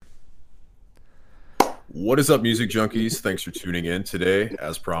What is up, music junkies? Thanks for tuning in today.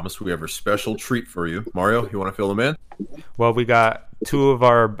 As promised, we have a special treat for you. Mario, you want to fill them in? Well, we got two of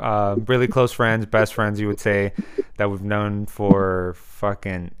our really close friends, best friends, you would say, that we've known for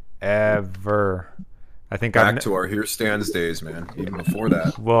fucking ever. I think Back to our Here Stands days, man. Even before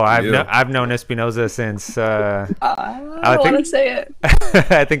that. I've known Espinoza since I don't want to say it.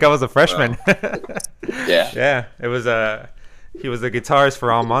 I think I was a freshman. Yeah. Yeah, it was he was the guitarist for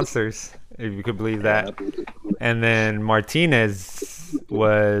All Monsters, if you could believe that. And then Martinez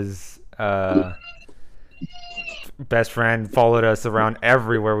was best friend, followed us around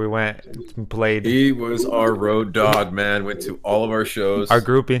everywhere we went and played. He was our road dog, man. Went to all of our shows. Our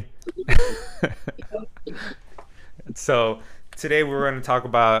groupie. So today we're going to talk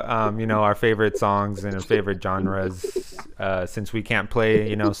about our favorite songs and our favorite genres, since we can't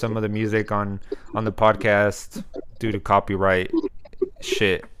play some of the music on the podcast due to copyright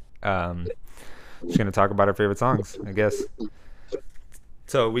shit. Just going to talk about our favorite songs, I guess.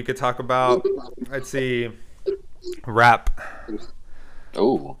 So we could talk about, let's see, rap.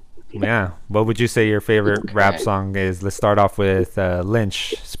 Oh. Yeah. What would you say your favorite rap song is? Let's start off with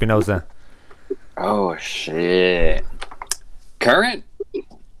Lynch, Spinoza. Oh, shit. Current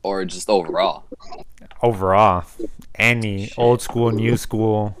or just overall? Overall. Any. Shit. Old school, new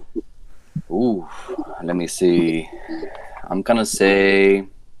school. Ooh. Let me see. I'm going to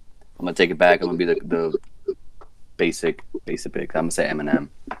take it back. I'm going to be the basic pick. I'm going to say Eminem.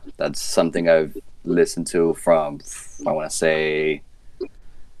 That's something I've listened to from, I want to say,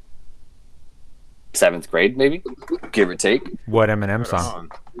 7th grade, maybe, give or take. What Eminem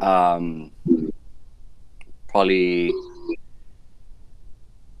song? Probably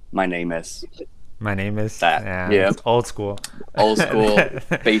My Name Is. My Name Is? That. Yeah. Old school. Old school,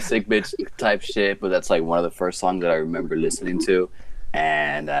 basic bitch type shit, but that's like one of the first songs that I remember listening to,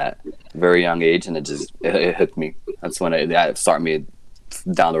 and at a very young age, and it hooked me. That's when it started me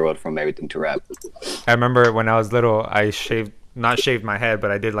down the road from everything to rap. I remember when I was little, I not shaved my head, but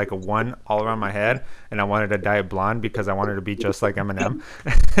I did like a one all around my head, and I wanted to dye it blonde because I wanted to be just like Eminem.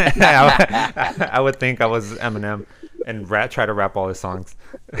 I would think I was Eminem and try to rap all his songs.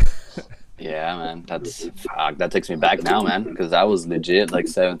 Yeah, man, that takes me back now, man, because I was legit like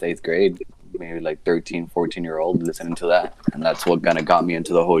 7th, 8th grade, maybe like 13, 14-year-old listening to that, and that's what kind of got me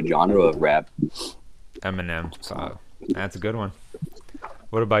into the whole genre of rap. Eminem, so that's a good one.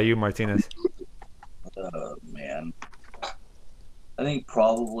 What about you, Martinez? Man, I think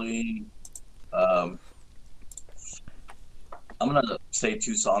probably I'm gonna say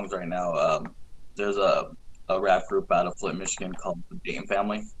two songs right now. There's a rap group out of Flint, Michigan called the Dame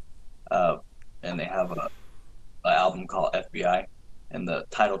Family, and they have an album called FBI, and the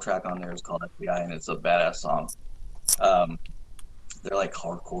title track on there is called FBI, and it's a badass song. They're like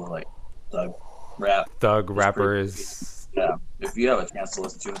hardcore, like thug rap. Thug rapper is. Yeah, if you have a chance to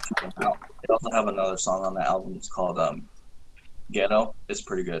listen to it, check them out. They also have another song on the album. It's called Ghetto. It's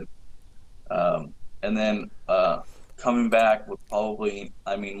pretty good. And then coming back would probably,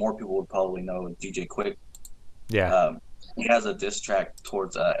 more people would probably know DJ Quick. Yeah. He has a diss track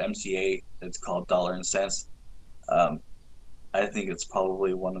towards MCA. It's called Dollar and Cents. I think it's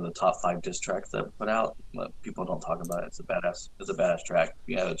probably one of the top 5 diss tracks that I've put out, but people don't talk about it. It's a badass track. If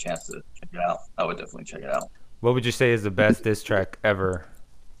you have a chance to check it out, I would definitely check it out. What would you say is the best diss track ever?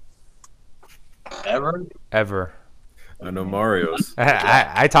 Ever. I know Mario's.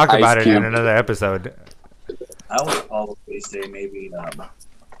 I talked about it in another episode. I would probably say maybe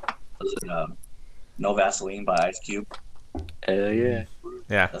No Vaseline by Ice Cube. Hell yeah.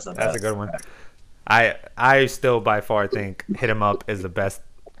 Yeah, that's a good one. I still by far think Hit 'Em Up is the best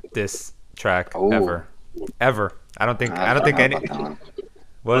diss track ever. I don't think any.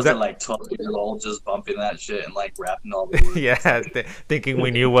 What was it that? Like 12-year-old just bumping that shit and like rapping all the words. Yeah, thinking we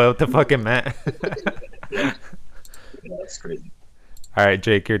knew what the fuck it meant. Yeah, that's crazy. All right,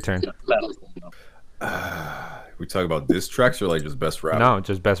 Jake, your turn. We talk about diss tracks or like just best rap? No,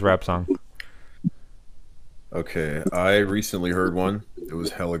 just best rap song. Okay, I recently heard one. It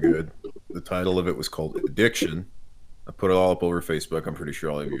was hella good. The title of it was called Addiction. I put it all up over Facebook. I'm pretty sure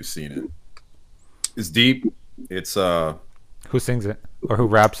all of you have seen it. It's deep. It's Who sings it or who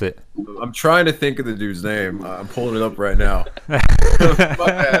raps it? I'm trying to think of the dude's name. I'm pulling it up right now. My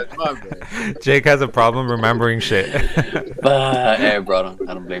bad. Jake has a problem remembering shit. Hey, bro,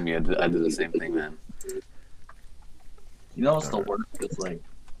 I don't blame you. I do the same thing, man. You know what's the worst? It's like,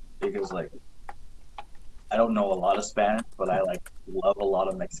 because like, I don't know a lot of Spanish, but I like love a lot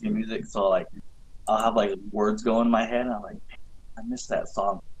of Mexican music. So like, I'll have like words go in my head, and I'm like, I missed that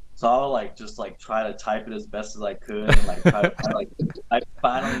song. So I'll like try to type it as best as I could, and like try to find, like I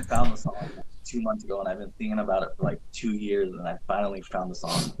finally found the song. 2 months ago, and I've been thinking about it for like 2 years, and I finally found the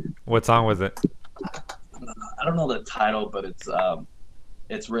song. What song was it? I don't know the title, but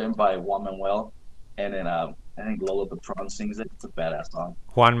it's written by Juan Manuel, and then I think Lola Patron sings it. It's a badass song.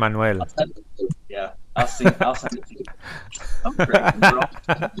 Juan Manuel. Yeah, I'll send it to you. I'm crazy, bro.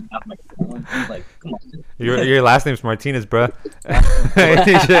 I'm like, come on. Your last name's Martinez, bro.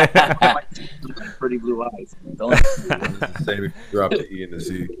 Pretty blue eyes. Don't. Same if you drop the E and the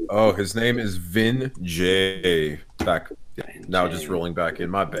Z. Oh, his name is Vin J. Back now, just rolling back in.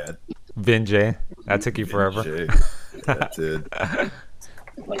 My bad. Vin J. That took you Vin forever. J. That did.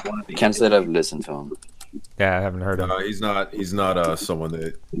 Like one of the Can't say that I've listened to him. Yeah, I haven't heard of him. He's not someone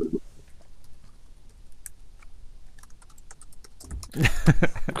that.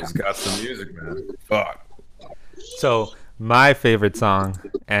 He's got some music, man. Fuck. So my favorite song,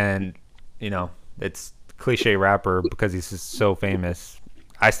 and you know, it's cliche rapper because he's just so famous.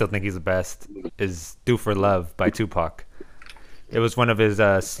 I still think he's the best. Is "Do for Love" by Tupac. It was one of his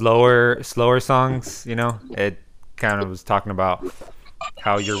slower songs. You know, it kind of was talking about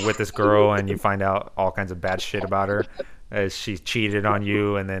how you're with this girl and you find out all kinds of bad shit about her, as she cheated on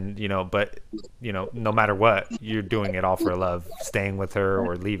you, and then but no matter what, you're doing it all for love, staying with her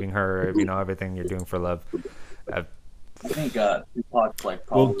or leaving her. Everything you're doing for love. I think Tupac's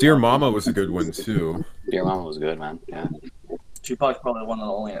like Well, probably Dear Mama was a good one too. Dear Mama was good, man. Yeah. Tupac's probably one of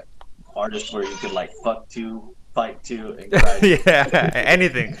the only artists where you could like fuck to, fight to, and cry. Yeah,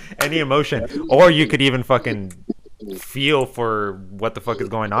 anything, any emotion, or you could even fucking feel for what the fuck is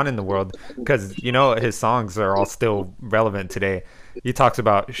going on in the world, because his songs are all still relevant today. He talks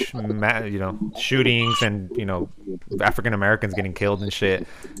about shootings and African Americans getting killed and shit,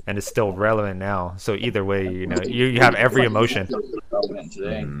 and it's still relevant now. So either way, you have every emotion. Relevant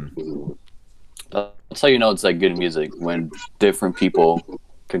today. That's how you know it's like good music, when different people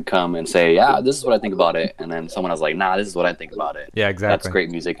can come and say, yeah, this is what I think about it, and then someone else like, nah, this is what I think about it. Yeah, exactly. That's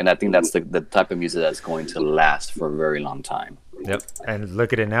great music, and I think that's the type of music that's going to last for a very long time. Yep. And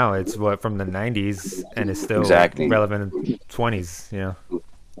look at it now. It's from the 90s, and it's still Exactly. relevant in 20s.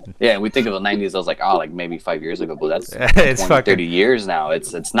 Yeah, we think of the 90s, I was like, like maybe 5 years ago, but that's It's 20, fucking 30 years now.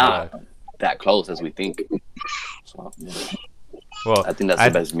 It's not that close as we think. So well. I think that's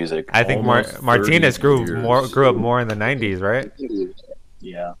the best music. I think Almost 30 Martinez grew years. up more in the 90s, right?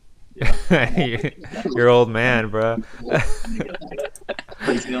 Yeah. You're old man, bro.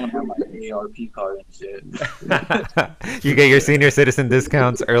 Please don't have my ARP card and shit. You get your senior citizen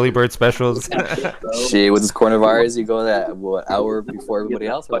discounts, early bird specials. Shit, with this coronavirus, you go that hour before everybody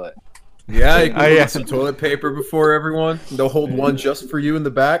else, or what? Yeah, you can Oh, yeah. put some toilet paper before everyone. They'll hold one just for you in the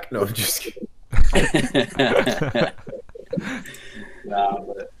back. No, just kidding. Nah,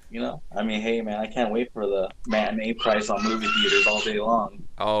 but I mean, hey man, I can't wait for the matinee price on movie theaters all day long.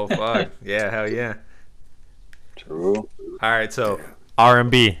 Oh fuck yeah, hell yeah. True. All right, so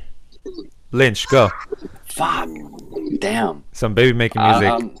R&B, Lynch, go. Fuck. Damn. Some baby making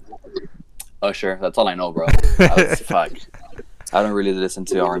music. Usher. That's all I know, bro. Fuck. I don't really listen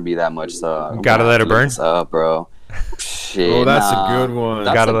to R&B that much, so I'm Gotta gonna Let have It to look Burn? this up, bro. Shit. Oh, that's nah. a good one.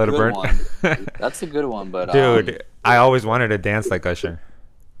 That's Gotta a Let It good Burn. one. That's a good one, but Dude, I always wanted to dance like Usher.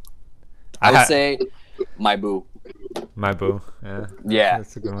 I would say My Boo. My Boo. Yeah. Yeah,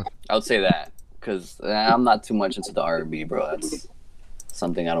 That's a good one. I would say that, because I'm not too much into the R&B, bro. That's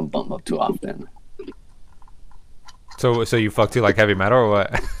something I don't bump up too often. So you fuck to like heavy metal or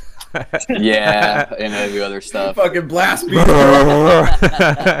what? Yeah, and every other stuff. Fucking blast beat.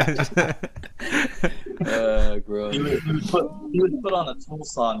 Gross. He would put on a Tool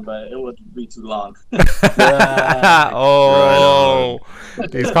song, but it would be too long. Oh,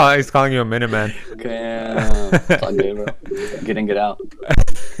 he's calling you a Minuteman. Damn. It's all good, bro. Get in, get out.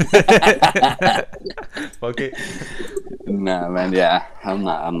 Fuck it. Nah, man. Yeah, I'm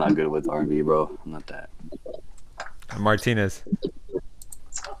not good with R&B, bro. I'm not that. Martinez.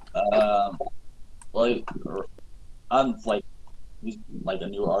 Well, I'm like, he's like a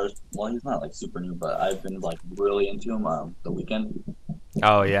new artist. Well, he's not like super new, but I've been like really into him. The Weeknd.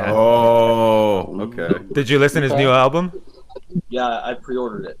 Oh yeah. Oh, okay. Did you listen to his new album? Yeah, I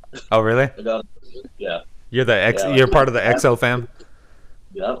pre-ordered it. Oh really? I got it. Yeah. You're the Yeah, you're part of the XO fam.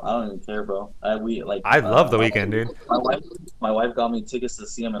 Yeah, I don't even care, bro. I love The Weeknd, dude. My wife got me tickets to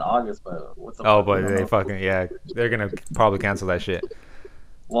see him in August, but what's the Oh, fuck, but I don't they know. fucking they're gonna probably cancel that shit.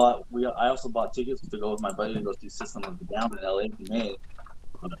 Well, I also bought tickets to go with my buddy to go see System of a Down in LA in May.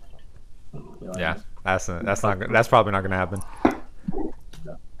 Yeah, that's probably not gonna happen.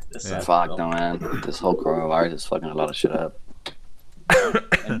 This Yeah. sucks, Fuck bro. no, man. This whole coronavirus is fucking a lot of shit up.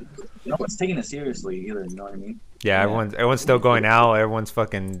 And no one's taking it seriously either. You know what I mean? Yeah, Yeah. everyone's still going out. Everyone's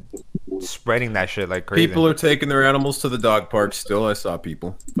fucking spreading that shit like crazy. People are taking their animals to the dog park still. I saw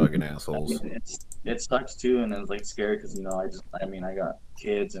people. Fucking assholes. It sucks too, and it's like scary because I got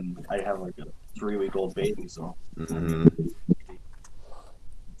kids and I have like a 3-week-old baby, so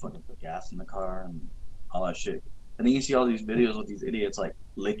fucking put gas in the car and all that shit. And then you see all these videos with these idiots like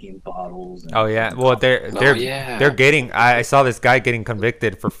licking bottles. And Oh yeah, well they're getting. I saw this guy getting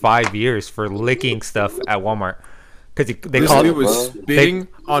convicted for 5 years for licking stuff at Walmart because they This called dude was spitting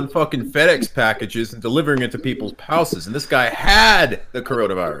on fucking FedEx packages and delivering it to people's houses, and this guy had the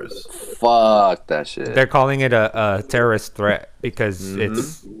coronavirus. Fuck that shit. They're calling it a terrorist threat because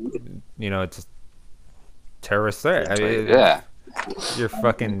it's it's a terrorist threat. I mean, Yeah. you're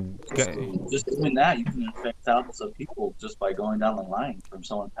fucking. just doing that, you can infect thousands of people just by going down the line from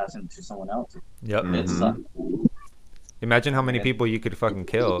someone passing to someone else. Yep. It sucks. Imagine how many people you could fucking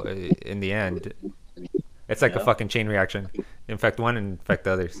kill in the end. It's like a fucking chain reaction. Infect one and infect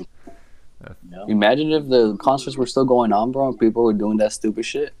others. No. Imagine if the concerts were still going on, bro. People were doing that stupid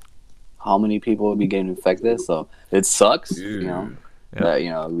shit. How many people would be getting infected? So it sucks, Dude. that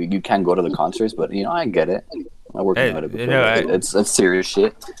you can't go to the concerts, but I get it. I work Hey, about it before. It's serious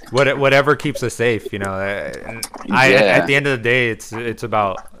shit. Whatever keeps us safe, And at the end of the day, it's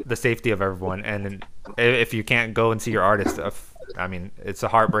about the safety of everyone. And if you can't go and see your artist, it's a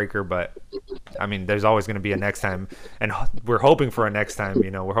heartbreaker, but there's always going to be a next time, and we're hoping for a next time.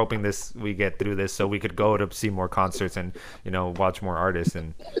 We're hoping we get through this so we could go to see more concerts and watch more artists.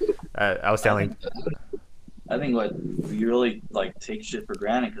 And I was telling. I think like you really like take shit for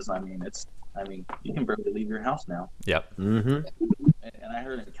granted because you can barely leave your house now. Yep. Mm-hmm. And I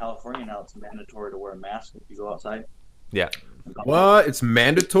heard in California now it's mandatory to wear a mask if you go outside. Yeah. What? It's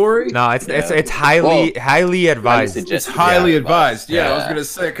mandatory? No, it's highly advised. It's highly advised. Yeah, I was Yeah. gonna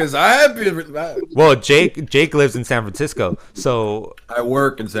say because I have been. Well, Jake lives in San Francisco, so I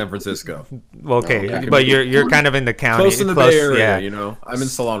work in San Francisco, okay, but you're kind of in the county, close in the Bay Area. yeah. I'm in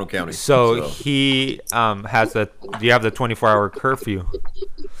Solano County. So he has you have the 24-hour curfew.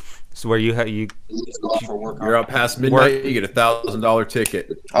 So where you Just go out for work. You're out past midnight, you get a $1,000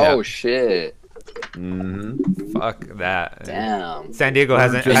 ticket. Oh shit! Mm-hmm. fuck that. Damn. San Diego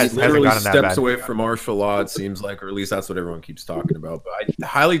hasn't Literally gotten that steps bad. away from martial law, it seems like, or at least that's what everyone keeps talking about. But I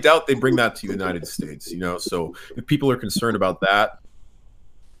highly doubt they bring that to the United States. So if people are concerned about that,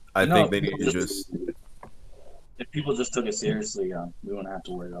 I think they need to just. If people just took it seriously, we wouldn't have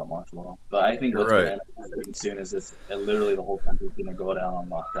to worry about martial law. But I think what's Right. going to happen soon is literally the whole country's going to go down on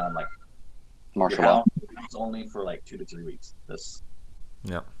lockdown. Like Martial law. It's only for like 2 to 3 weeks.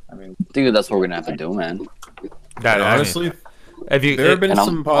 Yeah. I think that's what we're gonna have to do, man. That, Honestly, if you, there have been And I'm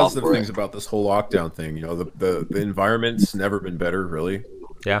some all positive for it. things about this whole lockdown thing. The environment's never been better, really.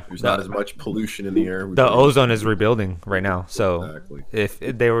 yeah, There's not as much pollution in the air. the ozone is rebuilding right now. So Exactly. if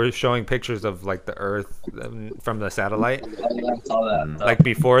they were showing pictures of like the Earth from the satellite, I saw that. like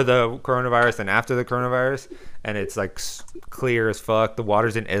before the coronavirus and after the coronavirus, and it's like clear as fuck. The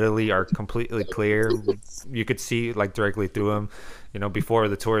waters in Italy are completely clear. You could see like directly through them. Before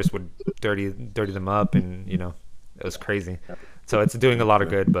the tourists would dirty them up, and it was crazy. So it's doing a lot of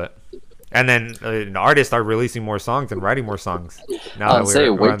good, but. And then artists are releasing more songs and writing more songs. Now I'd say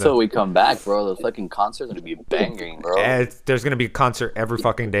wait till we come back, bro. The fucking concert's gonna be banging, bro. there's gonna be a concert every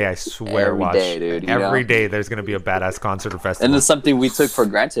fucking day. I swear. Every watch day, dude, Every day there's gonna be a badass concert or festival. And it's something we took for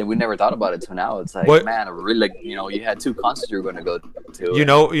granted. We never thought about it till now. It's like, What- man, I really like you had 2 concerts you were gonna go to. You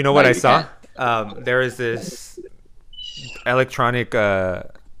know what Like, I you saw? There is this electronic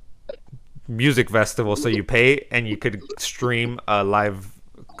music festival. So you pay and you could stream a live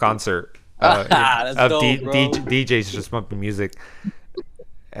concert That's of dope, bro. DJs just pumping music.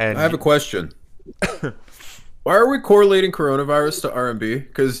 And I have a question. Why are we correlating coronavirus to R&B?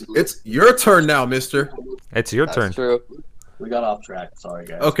 Because it's your turn now, mister. it's your turn. That's true. We got off track. Sorry,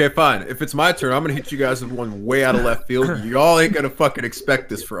 guys. Okay, fine. If it's my turn, I'm going to hit you guys with one way out of left field. Y'all ain't going to fucking expect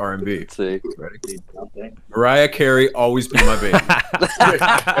this for R&B. Let's see. Ready? Okay. Mariah Carey, Always Be My Baby.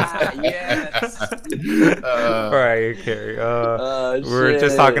 Yes. Mariah Carey. We were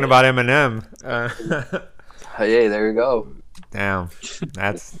just talking about Eminem. Hey, there you go. Damn,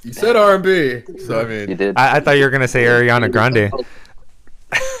 that's. You said R&B, so I You mean, did. I thought you were gonna say Ariana Grande,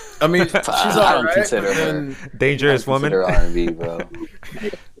 she's I all don't right. consider but her. then- Dangerous woman. Consider R&B, bro.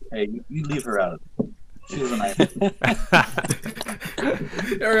 Hey, you leave her out of it. She was a nice.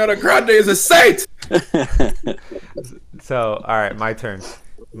 Ariana Grande is a saint. So, all right, my turn.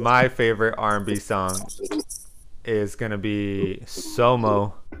 My favorite R&B song is gonna be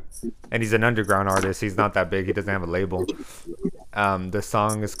Somo, and he's an underground artist. He's not that big. He doesn't have a label. The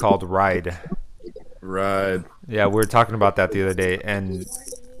song is called Ride. Right. Yeah, we were talking about that the other day, and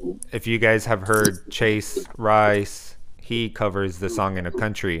if you guys have heard Chase Rice, he covers the song In a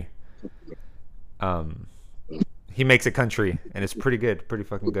Country. He makes it country, and it's pretty good, pretty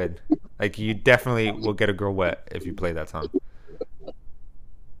fucking good. Like, you definitely will get a girl wet if you play that song.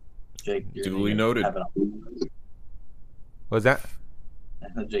 Jake, you're Duly gonna noted. have it on- What was that?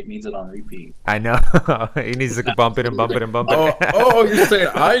 Jake needs it on repeat. I know. He needs to bump it and bump it and bump it. Oh, you're saying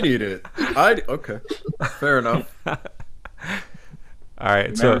I need it. Okay. Fair enough. All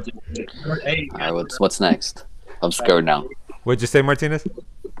right, so Hey, All right, what's next? I'm scared now. what'd you say, Martinez?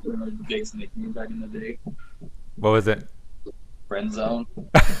 remember Jake's nickname back in the day? What was it? Friend zone.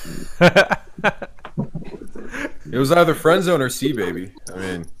 It was either friend zone or C baby. I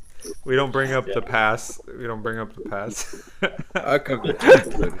mean, We don't bring up the past. We don't bring up the past. I could.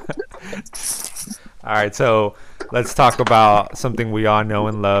 All right, so let's talk about something we all know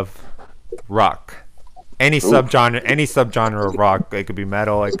and love: rock. Any subgenre of rock. It could be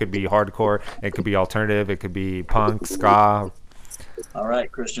metal, it could be hardcore, it could be alternative, it could be punk, ska, All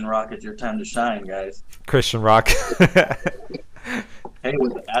right, Christian rock, it's your time to shine, guys. Christian rock. Hey,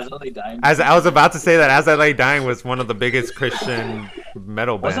 with As I Lay Dying. As I was about to say that, As I Lay Dying was one of the biggest Christian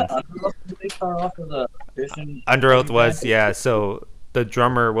metal Was it bands. Under Oath? Did they start off as a Christian? Under Oath was, yeah. So the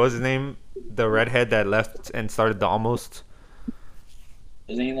drummer, what was his name? The redhead that left and started the Almost.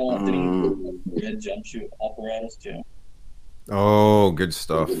 Isn't he the one? Did he red jumpsuit apparatus too? Oh, good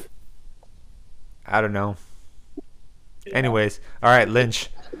stuff. I don't know. Yeah. Anyways, all right, Lynch.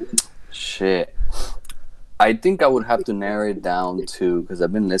 Shit. I think I would have to narrow it down to, because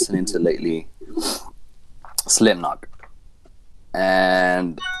I've been listening to lately, Slipknot.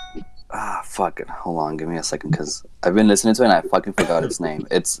 And fuck it. Hold on, give me a second, because I've been listening to it and I fucking forgot its name.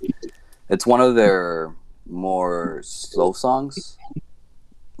 It's one of their more slow songs.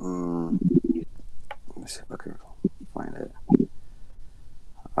 Let me see if I can find it.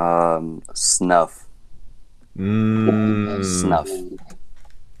 Snuff. Snuff.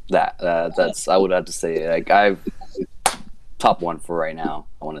 That's I would have to say, like, I've top one for right now,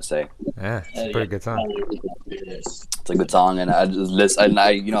 I want to say. Yeah, it's a pretty good song. It's a good song, and I just listen, and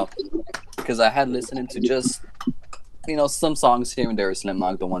I because I had listening to just some songs here and there,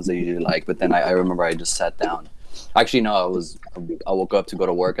 Slipknot, the ones that you usually like, but then I remember I just sat down. Actually, no, I woke up to go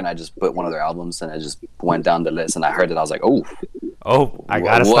to work and I just put one of their albums and I just went down the list and I heard it. I was like, oh, I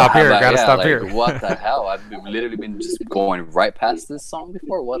gotta stop here. have I- Gotta yeah, stop like, here. What the hell? I've literally been just going right past this song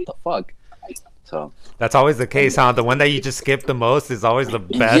before. What the fuck? So That's always the case, huh? The one that you just skip the most is always the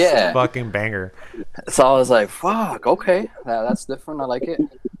best Yeah. fucking banger. I was like, fuck, okay, that's different. I like it.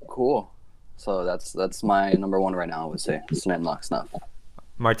 Cool. So that's my number one right now. I would say Slipknot Snuff.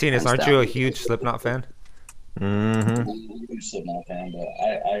 Martinez, Hands aren't down. you a huge Slipknot fan? Mm-hmm. I'm a Slipknot fan, but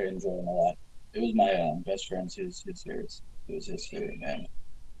I enjoy them a lot. It was my best friend's his favorite. It was his favorite band.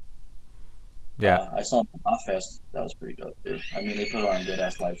 Yeah, I saw them at Fest. That was pretty dope, dude. I mean, they put on a good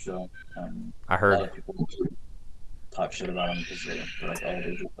ass live show. I A lot heard. of people talk shit about them because they're like, oh,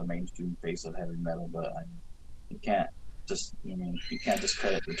 they're just the mainstream face of heavy metal. But you can't you can't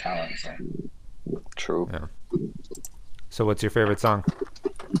discredit their talent. So. True. Yeah. So what's your favorite song?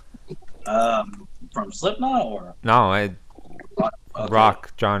 From Slipknot or No, okay.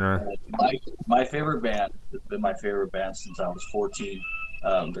 rock genre. My favorite band has been my favorite band since I was 14.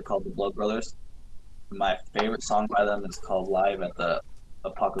 They're called the Blood Brothers. My favorite song by them is called "Live at the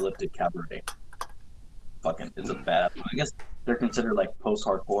Apocalyptic Cabaret." Fucking, it's a bad. I guess they're considered like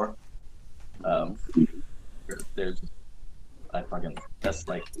post-hardcore. They're just, that's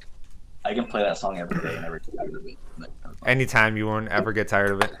like, I can play that song every day and never get tired of it. Anytime, you won't ever get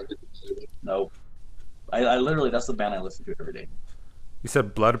tired of it. No, I literally, that's the band I listen to every day. You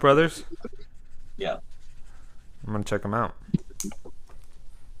said Blood Brothers? Yeah. I'm gonna check them out.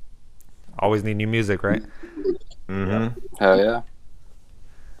 Always need new music, right? Mm-hmm. Hell yeah.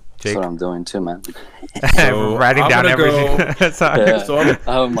 Jake? That's what I'm doing too, man. So, Writing I'm down gonna everything. go- Sorry. Yeah. So I'm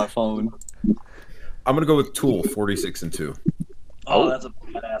I have my phone. gonna go with Tool 46 and 2. Oh, that's a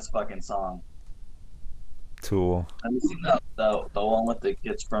badass fucking song. Tool. Have you seen the one with the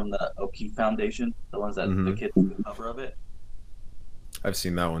kids from the O'Keefe Foundation? The ones that the Mhm. kids did the cover of it? I've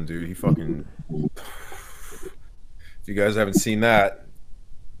seen that one, dude. He fucking. If you guys haven't seen that,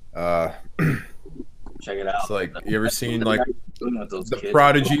 Check it out. it's like, you ever seen like Doing with those the kids.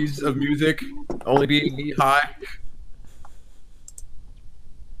 prodigies of music only being knee high?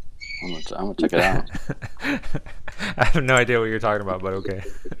 I'm gonna check it out. I have no idea what you're talking about, but okay.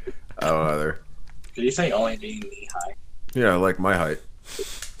 I don't know either. Did you say only being knee high? Yeah, like my height.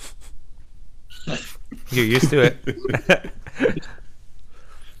 You're used to it.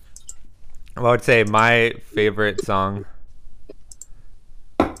 I would say my favorite song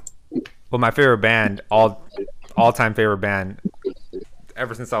Well, my favorite band, all time favorite band,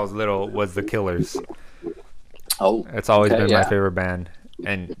 ever since I was little, was the Killers. Oh, It's always okay, been my yeah. favorite band,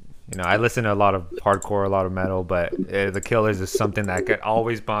 and you know I listen to a lot of hardcore, a lot of metal, but the Killers is something that I could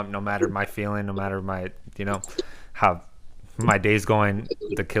always bump, no matter my feeling, no matter my how my day's going.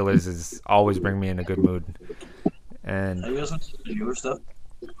 The Killers is always bring me in a good mood, and Have you listened to the newer stuff?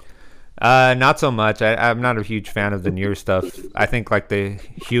 not so much. I'm not a huge fan of the newer stuff. I think like the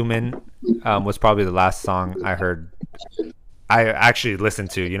Human was probably the last song I heard. I actually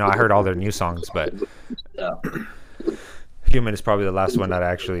listened to. I heard all their new songs, but Yeah. Human is probably the last one that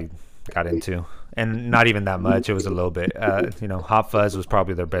I actually got into, and not even that much. It was a little bit. Hot Fuzz was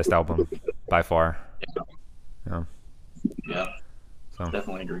probably their best album by far. Yeah. Yeah. So,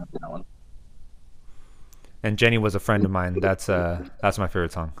 Definitely agree with that one. and Jenny was a friend of mine. That's my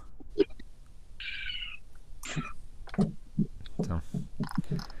favorite song. So,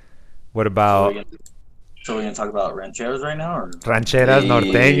 what about So we're gonna talk about rancheros right now, or rancheras Hey.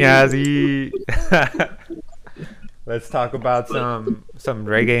 norteñas? Let's talk about some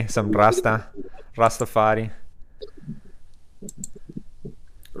reggae, some Rastafari.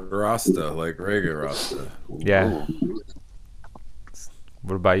 Rasta, like reggae Rasta. Yeah.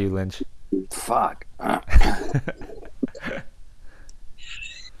 What about you, Lynch? Fuck.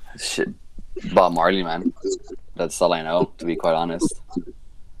 Shit. Bob Marley, man. That's all I know, to be quite honest.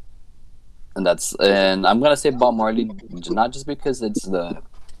 And I'm gonna say Bob Marley, not just because it's the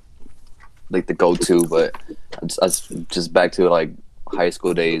go-to, but it's just back to like high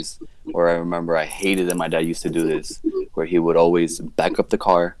school days where I remember I hated that my dad used to do this, where he would always back up the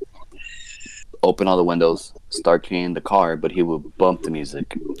car, open all the windows, start cleaning the car, but he would bump the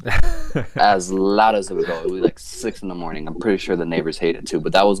music as loud as it would go. It was like 6 a.m. I'm pretty sure the neighbors hated it too,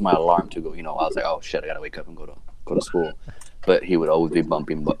 but that was my alarm to go. I was like, oh shit, I gotta wake up and go to school. But he would always be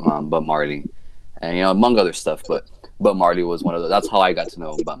bumping Bob Marley, and among other stuff. But Bob Marley was one of those. That's how I got to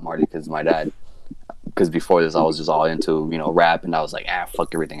know Bob Marley, because my dad. Because before this, I was just all into rap, and I was like,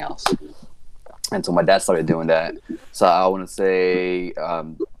 fuck everything else. And so my dad started doing that. So I want to say,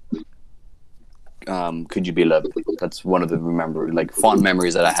 "Could You Be Loved?" That's one of the fond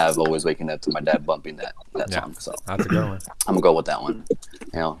memories that I have. Always waking up to my dad bumping that song. So That's a good one. I'm gonna go with that one.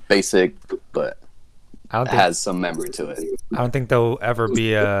 Basic, but I don't it think has some memory to it. I don't think there'll ever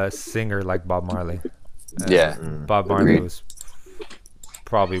be a singer like Bob Marley. Yeah. Bob Marley Agreed. was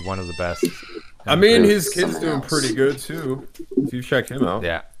probably one of the best. I mean, Chris, his kid's someone doing else. pretty good too. If you check him out.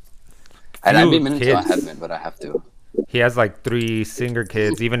 Yeah. And I've Few been meaning to. I kids. haven't, but I have to. He has like 3 singer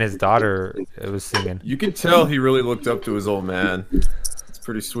kids. Even his daughter was singing. You can tell he really looked up to his old man. It's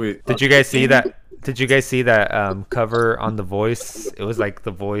pretty sweet. Did you guys see that? Did you guys see that cover on The Voice? It was like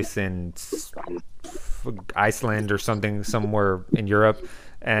The Voice in Iceland or something, somewhere in Europe,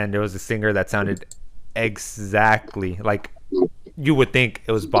 and there was a singer that sounded exactly like you would think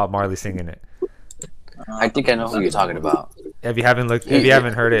it was Bob Marley singing it. I think I know who you're talking about. If you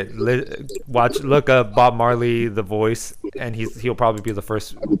haven't heard it, look up Bob Marley The Voice, and he'll probably be the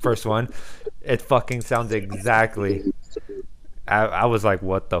first one. It fucking sounds exactly. I was like,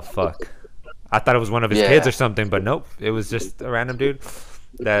 what the fuck? I thought it was one of his kids or something, but nope, it was just a random dude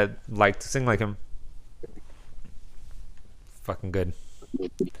that liked to sing like him. Fucking good.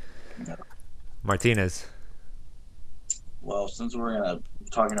 Martinez. well, since we're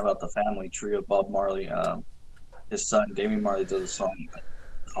talking about the family tree of Bob Marley, his son Damian Marley does a song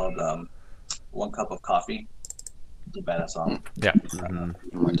called "One Cup of Coffee." It's a badass song. Yeah.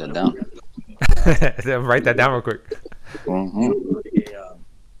 Write that down. Write that down real quick.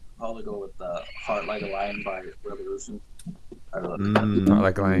 Probably go with "Heart Like a Lion" by Revolution. I love it. Not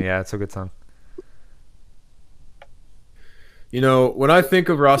like a lion. Yeah, it's a good song. When I think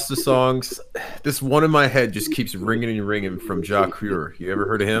of Rasta songs, this one in my head just keeps ringing and ringing from Jacques Cure. You ever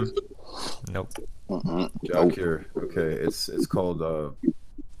heard of him? Nope. Jacques Cure. Okay, it's called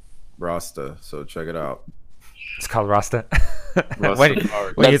Rasta. So check it out. It's called Rasta. Rasta when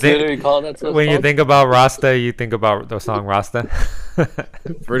Park. when you That's think literally called that. when you think about Rasta, you think about the song Rasta.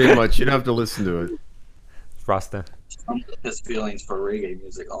 Pretty much, you'd have to listen to it. Rasta. His feelings for reggae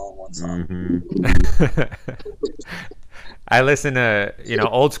music all in one song. I listen to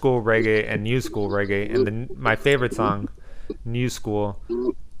old school reggae and new school reggae, and my favorite song, new school,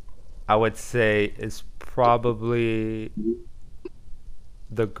 I would say is probably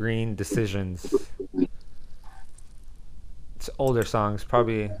the Green Decisions. It's older songs,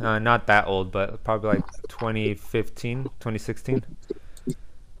 probably not that old, but probably like 2015, 2016.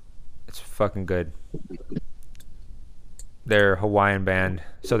 It's fucking good. They're a Hawaiian band,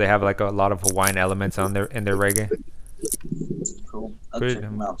 so they have like a lot of Hawaiian elements in their reggae. cool. I'll Pretty check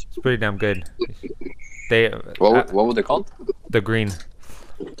damn- them out. It's pretty damn good. They What were they called? the Green.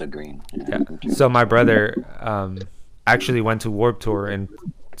 The Green. Yeah. So my brother actually went to Warped Tour and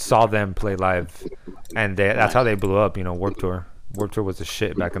saw them play live, and that's how they blew up. You know, Warped Tour. Warped Tour was the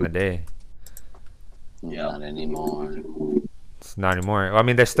shit back in the day. Yeah. Not anymore. It's not anymore. I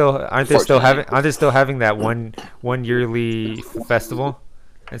mean, they're still aren't they still having that one yearly festival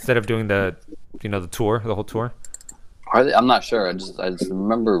instead of doing the tour, the whole tour? Are they? I'm not sure. I just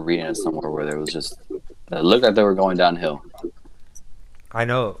remember reading it somewhere where there was just it looked like they were going downhill. I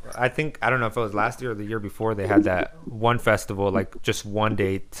know. I don't know if it was last year or the year before, they had that one festival, like just one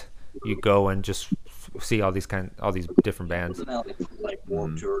date. You go and just see all these different bands. Isn't that like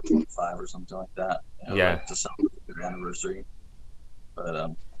Warped Tour 25 or something like that? You know, Yeah. Like to celebrate their anniversary.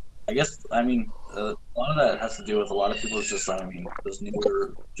 But I guess a lot of that has to do with a lot of people. It's just this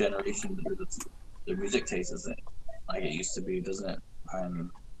newer generation, their music taste isn't like it used to be, doesn't it?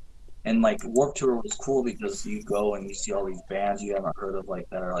 And like Warped Tour was cool because you go and you see all these bands you haven't heard of, like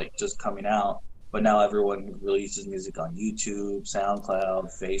that are like just coming out. But now everyone releases music on YouTube, SoundCloud,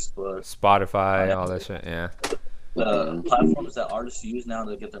 Facebook, Spotify, all that shit. Yeah. the platforms that artists use now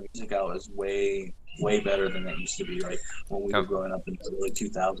to get their music out is way better than it used to be. Like when we were growing up in the early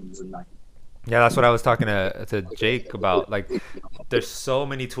 2000s and 90s. Yeah, that's what I was talking to Jake about. Like, there's so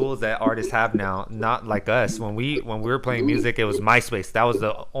many tools that artists have now. Not like us. When we were playing music, it was MySpace. That was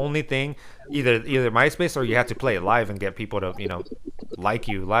the only thing. Either MySpace or you had to play it live and get people to like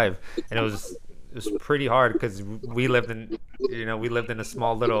you live. And it was pretty hard because we lived in a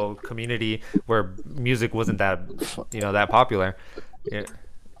small little community where music wasn't that that popular. It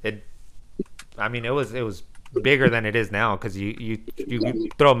was bigger than it is now because you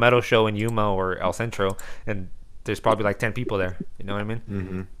throw a metal show in Yuma or El Centro and there's probably like 10 people there. You know what I mean?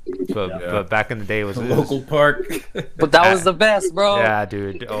 Mm-hmm. But back in the day, it was Local park. But that was the best, bro. Yeah,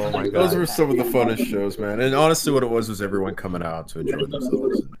 dude. Oh my god. Those were some of the funnest shows, man. And honestly, what it was everyone coming out to enjoy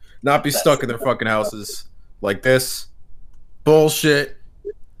themselves, and not be stuck in their fucking houses like this bullshit.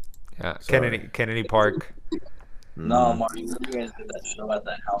 Yeah, Sorry. Kennedy Park. No, Marty, you guys did that show at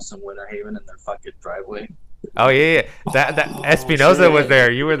that house in Winter Haven in their fucking driveway. Oh yeah. That Espinosa was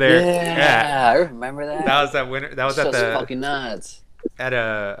there. You were there. Yeah, I remember that. That was that winter. That was That's at fucking nuts.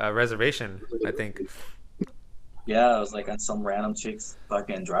 a reservation, I think. Yeah, it was like on some random chick's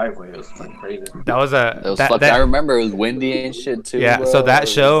fucking driveway. It was fucking crazy. That was I remember it was windy and shit too. Yeah, bro. so that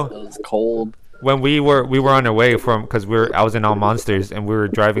show- it was cold. when we were on our way from, because I was in All Monsters and we were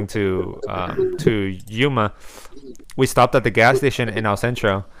driving to Yuma. We stopped at the gas station in El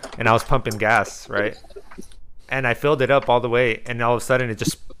Centro and I was pumping gas, right? And I filled it up all the way, and all of a sudden it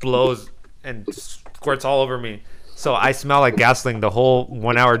just blows and squirts all over me. So I smell like gasoline the whole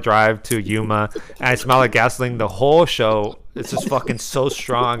 1 hour drive to Yuma, and I smell like gasoline the whole show. It's just fucking so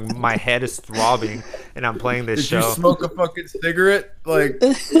strong. My head is throbbing, and I'm playing this Did show. you smoke a fucking cigarette like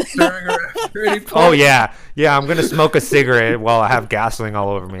during or after any point? Oh yeah. I'm gonna smoke a cigarette while I have gasoline all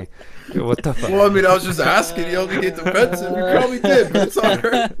over me. What the fuck? Well, I mean, I was just asking. You don't get defensive. You probably did, but it's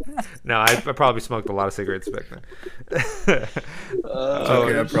alright. No, I probably smoked a lot of cigarettes back then.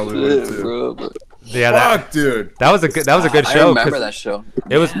 Okay, I probably would too. Bro, but Yeah, Fuck, dude. that was a good I show. remember 'cause that show.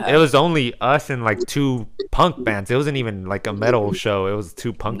 It was only us and like two punk bands. It wasn't even like a metal show. It was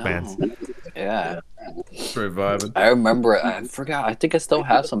two punk bands. Yeah. Pretty vibing. I remember it. I forgot. I think I still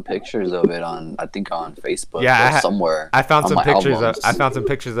have some pictures of it on Facebook. Yeah, or somewhere. I found on some my pictures albums. I found some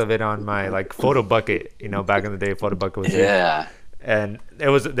pictures of it on my like photo bucket. Back in the day, photo bucket was big. Yeah. And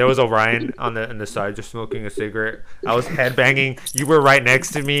there was Orion on the side just smoking a cigarette. I was headbanging. You were right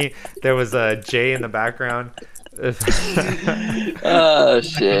next to me. There was a Jay in the background. Oh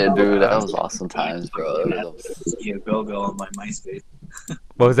shit, dude, that was awesome times, bro. Whiskey a Go-Go on my MySpace.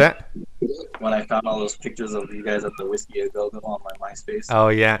 What was that? When I found all those pictures of you guys at the Whiskey a Go-Go on my MySpace. Oh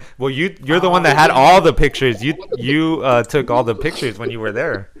yeah. Well, you're the one that had all the pictures. You took all the pictures when you were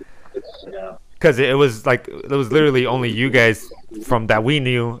there. Yeah. Because it was literally only you guys from that we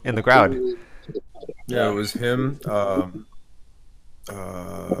knew in the crowd. Yeah, it was him. What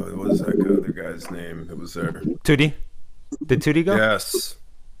was that other guy's name that was there? Tootie? Did Tootie go? Yes.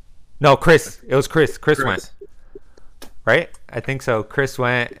 No, Chris. It was Chris. Chris went. Right? I think so. Chris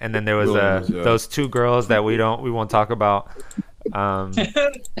went, and then there was those two girls that we won't talk about.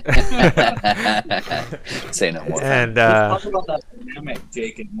 Say no more. And Let's talk about that dynamic,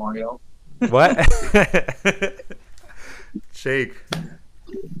 Jake and Mario. what? Jake,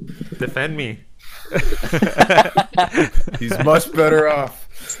 defend me. He's much better off.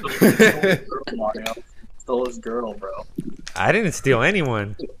 Mario stole his girdle, bro. I didn't steal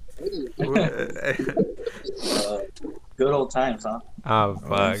anyone. Good Good old times, huh? Oh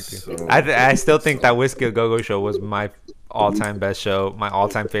fuck! so I still think that Whiskey a Go Go show was my all-time best show, my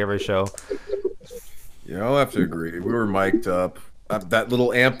all-time favorite show. Yeah, I'll have to agree. We were mic'd up. That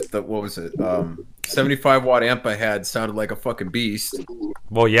little amp, that what was it? 75-watt amp I had sounded like a fucking beast.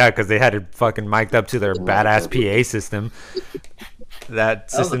 Well, yeah, because they had it fucking mic'd up to their badass PA system.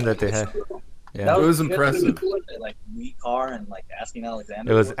 That system that they had. Yeah. It was impressive. Like We Car and like Asking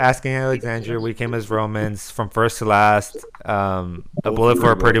Alexander. It was Asking Alexandria, We Came as Romans, From First to Last, A Bullet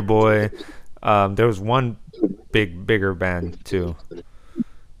for a Pretty Boy. There was one bigger band too.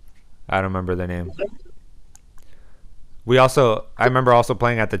 I don't remember the name. I remember also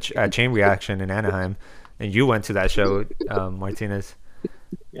playing at the at Chain Reaction in Anaheim, and you went to that show, Martinez.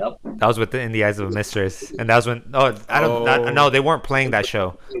 Yep. That was with In the Eyes of a Mistress, and that was when. No, they weren't playing that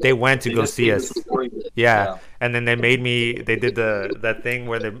show. They went to go see us. Yeah, and then they made me. They did that thing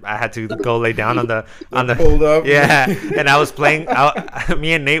where I had to go lay down on the Hold up. Yeah, and I was playing.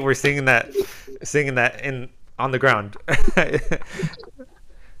 Me and Nate were singing that on the ground.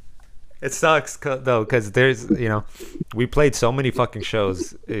 It sucks though, because there's we played so many fucking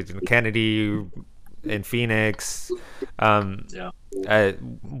shows in Kennedy, in Phoenix,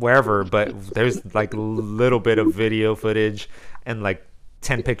 wherever, but there's like a little bit of video footage and like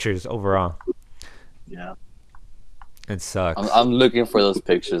 10 pictures overall. Yeah. It sucks. I'm looking for those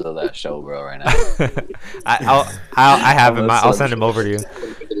pictures of that show, bro, right now. I have them. I'll send them over to you.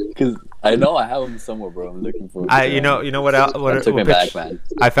 Because I know I have them somewhere, bro. I'm looking for. You know what? That took me back, man.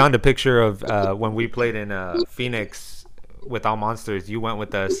 I found a picture of when we played in Phoenix with All Monsters. You went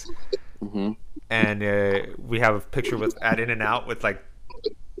with us, and we have a picture at In and Out with like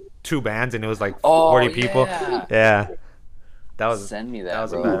 2 bands, and it was like 40 people. Yeah, that was. Send me that. That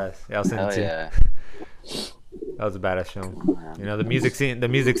was bro. a badass. Yeah, I'll send it to you. That was a badass show. The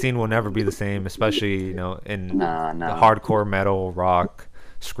music scene will never be the same, especially in the hardcore metal, rock,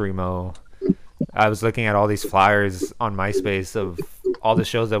 screamo. I was looking at all these flyers on MySpace of all the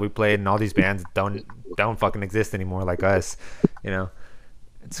shows that we played, and all these bands don't fucking exist anymore like us.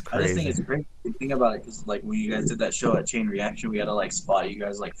 It's crazy. I just think it's great to think about it because like when you guys did that show at Chain Reaction, we had to like spot you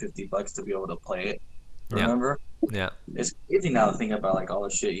guys like $50 to be able to play it. Remember? Yeah. It's crazy now to think about like all the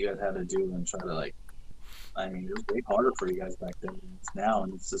shit you guys had to do and try to like. I mean, it was way harder for you guys back then than it's now,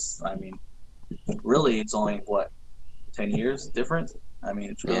 and it's just. I mean, really, it's only 10 years difference. I mean,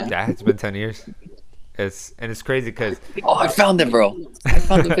 it's really. Yeah, it's been 10 years. It's crazy because. Oh, I found it, bro. I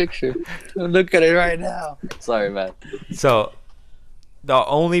found the picture. Look at it right now. Sorry, man. So, the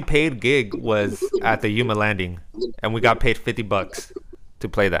only paid gig was at the Yuma Landing, and we got paid $50 to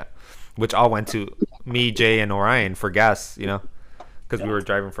play that, which all went to me, Jay, and Orion for gas. Because we were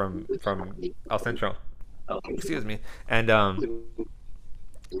driving from El Centro. Excuse me. And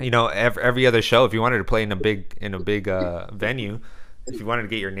every other show, if you wanted to play in a big venue, if you wanted to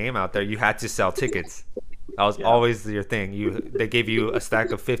get your name out there, you had to sell tickets. That was always your thing. They gave you a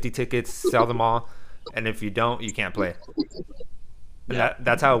stack of 50 tickets, sell them all, and if you don't, you can't play. And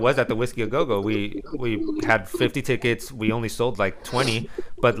that's how it was at the Whiskey a Go Go. We had 50 tickets. We only sold like 20,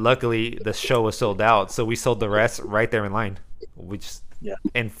 but luckily the show was sold out, so we sold the rest right there in line. We just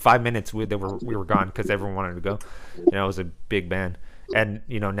in 5 minutes we were gone because everyone wanted to go. It was a big band, and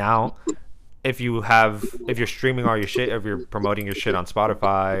now if you're streaming all your shit, if you're promoting your shit on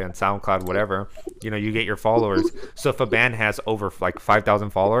Spotify and SoundCloud, whatever, you get your followers. So if a band has over like 5,000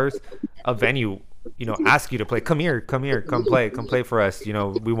 followers, a venue ask you to play. Come here, come play for us.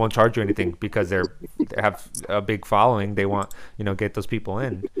 We won't charge you anything because they have a big following. They want get those people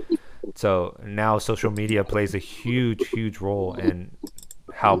in. So now social media plays a huge role in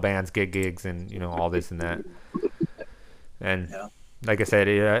how bands get gigs and all this and that. And like I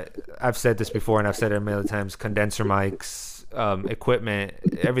said, I've said this before and I've said it a million times. Condenser mics, equipment,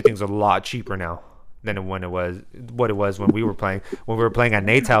 everything's a lot cheaper now than what it was when we were playing. When we were playing at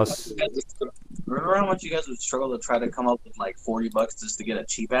Nate's house. Remember how much you guys would struggle to try to come up with like $40 just to get a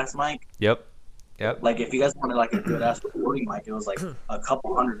cheap ass mic? Yep. Like if you guys wanted like a good ass recording mic, it was like a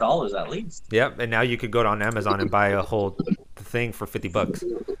couple $100 at least. Yep. And now you could go on Amazon and buy a whole thing for $50.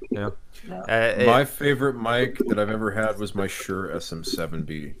 My favorite mic that I've ever had was my Shure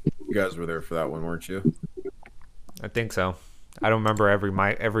SM7B. You guys were there for that one, weren't you? I think so. I don't remember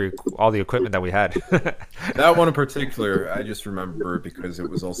all the equipment that we had. That one in particular, I just remember because it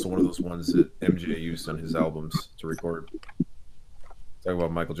was also one of those ones that MJ used on his albums to record. Talking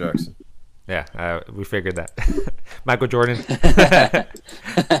about Michael Jackson. Yeah, we figured that. Michael Jordan.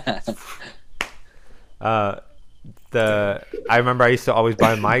 I remember I used to always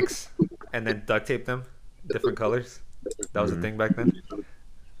buy mics and then duct tape them different colors. That was a thing back then.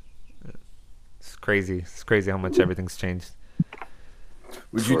 It's crazy. It's crazy how much everything's changed.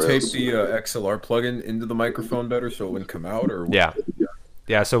 Would you tape the XLR plug-in into the microphone better so it wouldn't come out, or what?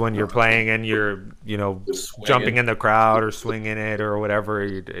 Yeah, so when you're playing and you're, jumping in the crowd or swinging it or whatever,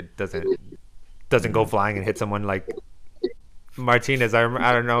 it doesn't go flying and hit someone like Martinez. I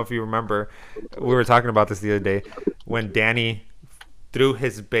don't know if you remember, we were talking about this the other day when Danny threw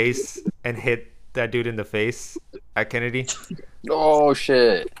his bass and hit that dude in the face at Kennedy. Oh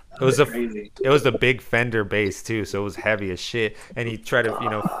shit! It was a big Fender bass too, so it was heavy as shit. And he tried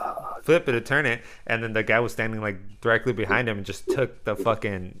to flip it to turn it, and then the guy was standing like directly behind him and just took the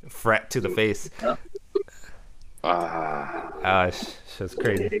fucking fret to the face. Shit's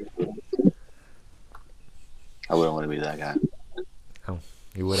crazy. I wouldn't want to be that guy. Oh,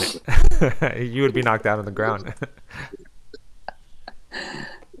 you wouldn't. You would be knocked out on the ground.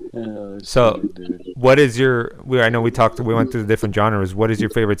 So, what is your? I know we went through the different genres. What is your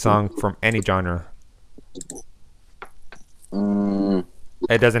favorite song from any genre?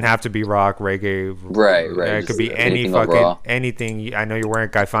 It doesn't have to be rock, reggae. Right. It could be any fucking overall. Anything. I know you're wearing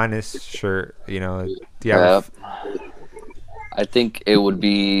a Guy Fiennes shirt. Do you have? I think it would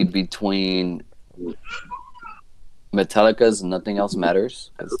be between Metallica's "Nothing Else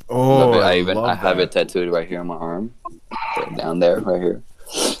Matters." I have it tattooed right here on my arm, down there, right here.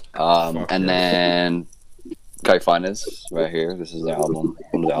 And then Guy Fiennes right here. This is the album,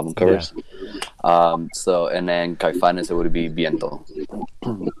 one of the album covers. Yeah. And then Guy Fiennes, it would be Viento.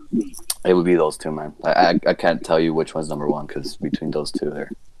 It would be those two, man. I can't tell you which one's number one because between those two,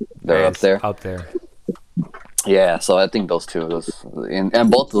 they're up there. Up there. Yeah, so I think those two,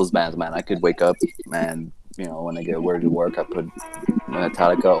 and both of those bands, man. I could wake up and when I get ready to work, I put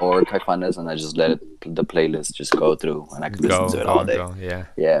Metallica or Guy Fiennes, and I just let the playlist just go through, and I could listen to it all day.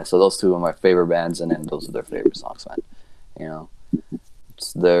 Yeah. So those two are my favorite bands, and then those are their favorite songs, man.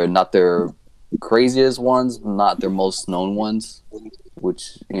 They're not their craziest ones, not their most known ones,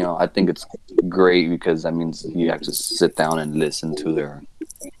 which I think it's great because that means you have to sit down and listen to their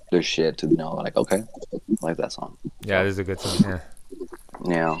shit to know, like, okay, I like that song. Yeah, it is a good song.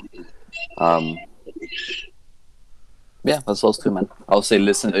 Yeah. Yeah, that's those two, man. I would say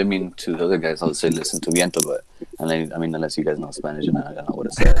listen. I mean, to the other guys, I would say listen to Viento, but unless you guys know Spanish, and I don't know what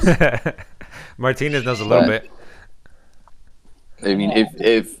it says. Martinez knows a little bit. I mean,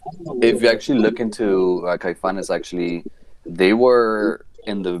 if you actually look into Guy Fiennes, actually, they were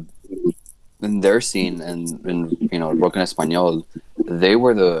in their scene and Rock en Español, they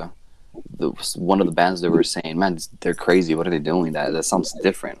were the one of the bands that were saying, man, they're crazy. What are they doing? That sounds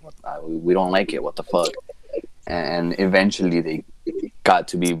different. We don't like it. What the fuck? And eventually they got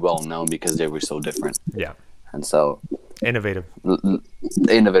to be well known because they were so different. Yeah. And so innovative.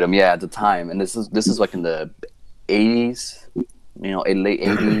 Yeah, at the time. And this is like in the 80s, late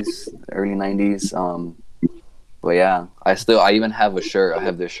 80s, early 90s. But yeah, I even have a shirt. I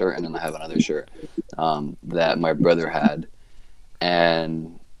have this shirt, and then I have another shirt that my brother had,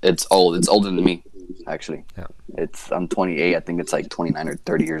 and it's old. It's older than me, actually. Yeah. I'm 28. I think it's like 29 or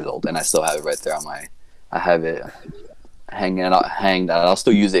 30 years old, and I still have it right there I have it hanging out. I'll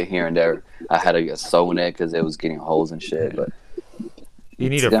still use it here and there. I had to sew in it because it was getting holes and shit. But you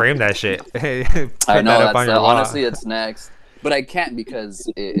need to frame that shit. I know. Honestly, it's next. But I can't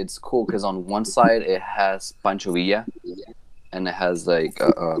because it's cool because on one side it has Pancho Villa, and it has like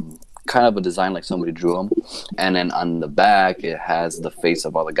kind of a design like somebody drew them, and then on the back it has the face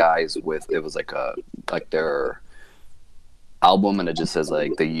of all the guys with it was like their album, and it just says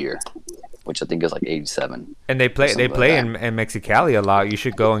like the year, which I think is like 87. And they play in Mexicali a lot. You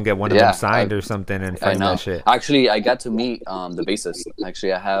should go and get one of them signed or something and frame that shit. Actually, I got to meet the bassist.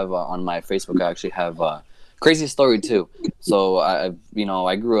 Actually, I have on my Facebook. I actually have. Crazy story too. So I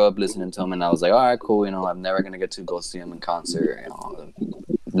grew up listening to him, and I was like, all right, cool. I'm never gonna get to go see him in concert.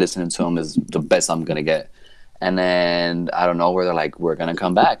 Listening to him is the best I'm gonna get. And then I don't know where they're like, we're gonna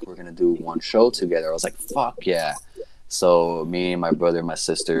come back. We're gonna do one show together. I was like, fuck yeah. So me and my brother, my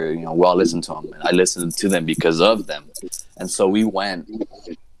sister, we all listened to them. And I listened to them because of them. And so we went.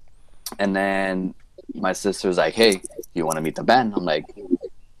 And then my sister's like, hey, you want to meet the band? I'm like,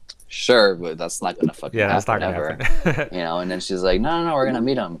 sure, but that's not gonna fucking happen. That's not gonna happen. And then she's like, no, we're gonna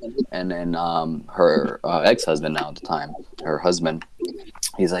meet him. And then her ex-husband now at the time, her husband,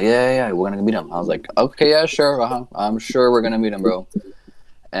 he's like, yeah, we're gonna meet him. I was like, okay, yeah, sure, I'm sure we're gonna meet him, bro.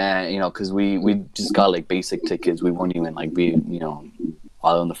 And because we just got like basic tickets. We weren't even like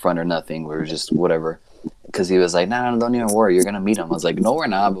all in the front or nothing. We were just whatever. Because he was like, no, don't even worry, you're gonna meet him. I was like, no, we're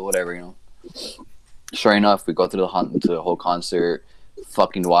not, but whatever, Sure enough, we go through the whole concert.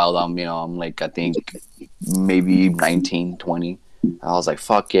 Fucking wild. I'm like, I think maybe 19, 20. I was like,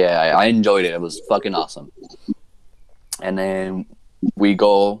 fuck yeah, I enjoyed it. It was fucking awesome. And then we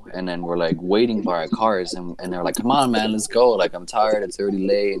go, and then we're like waiting by our cars, and they're like, come on, man, let's go. Like, I'm tired, it's already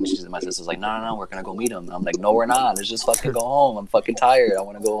late. And my sister's like, no, we're gonna go meet him. And I'm like, no, we're not. Let's just fucking go home. I'm fucking tired. I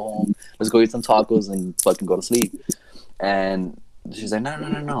want to go home. Let's go eat some tacos and fucking go to sleep. And she's like,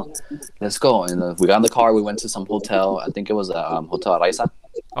 no, let's go. And we got in the car. We went to some hotel. I think it was a Hotel Araiza.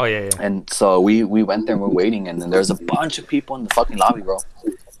 Oh yeah. And so we went there and we're waiting, and then there's a bunch of people in the fucking lobby, bro.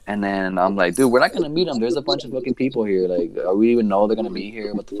 And then I'm like, dude, we're not gonna meet them. There's a bunch of fucking people here. Like, are we even know they're gonna be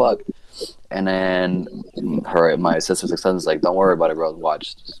here? What the fuck? And then my sister's ex-husband's like, don't worry about it, bro.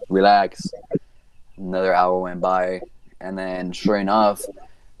 Watch, just relax. Another hour went by, and then sure enough,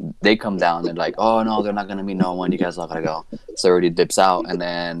 they come down and like, oh no, they're not gonna meet no one. You guys not gotta go. So already dips out, and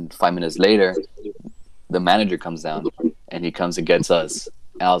then 5 minutes later, the manager comes down, and he comes and gets us.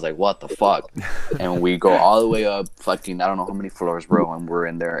 And I was like, what the fuck? And we go all the way up, fucking, I don't know how many floors, bro, and we're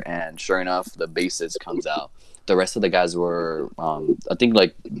in there. And sure enough, the bassist comes out. The rest of the guys were, I think,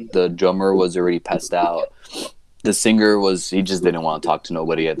 like, the drummer was already passed out. The singer he just didn't want to talk to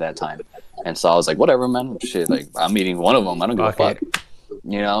nobody at that time. And so I was like, whatever, man. Shit, like, I'm meeting one of them. I don't give a fuck.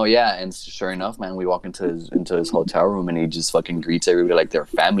 You know, yeah. And sure enough, man, we walk into his hotel room, and he just fucking greets everybody like they're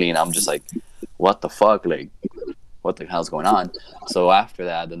family. And I'm just like, what the fuck? Like, what the hell's going on? So after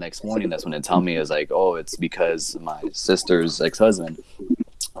that, the next morning, that's when they tell me, is like, oh, it's because my sister's ex-husband,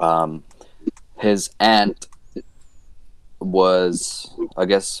 his aunt was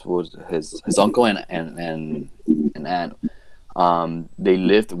his uncle and aunt. They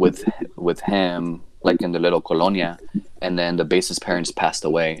lived with him, like, in the little colonia, and then the bassist's parents passed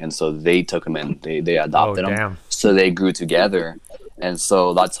away, and so they took him in. They adopted him. So they grew together, and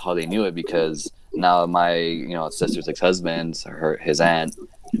so that's how they knew it, because now my sister's ex-husband, his aunt,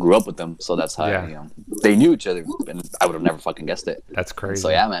 grew up with them, so that's how they knew each other, and I would have never fucking guessed it. That's crazy. So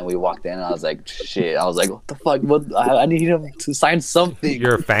yeah, man, we walked in, and I was like, shit. I was like, what the fuck? I need him to sign something.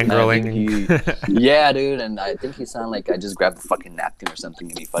 You're fangirling. Yeah, dude, and I think he sounded like I just grabbed a fucking napkin or something,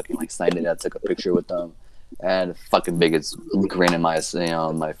 and he fucking like signed it. I took a picture with them, and fucking biggest grin in my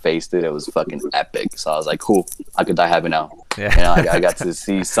my face, dude. It was fucking epic. So I was like, cool, I could die happy now. Yeah. I got to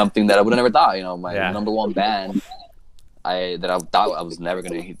see something that I would have never thought. My number one band that I thought I was never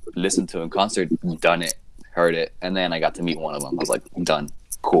gonna listen to in concert, done it, heard it, and then I got to meet one of them. I was like, done,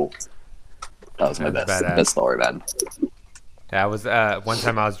 cool. That was my best story, man. Yeah, I was one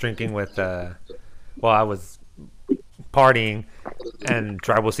time I was drinking with I was partying, and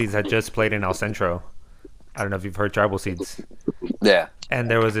Tribal Seeds had just played in El Centro. I don't know if you've heard Tribal Seeds. Yeah. And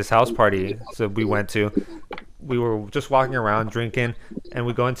there was this house party, so we went to. We were just walking around drinking, and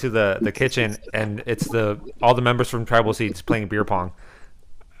we go into the kitchen, and it's all the members from Tribal Seeds playing beer pong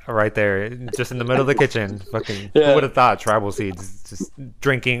right there, just in the middle of the kitchen. Fucking, who would have thought Tribal Seeds just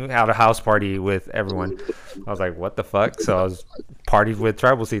drinking at a house party with everyone? I was like, what the fuck? So I was partied with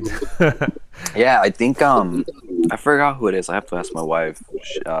Tribal Seeds. Yeah, I think I forgot who it is. I have to ask my wife.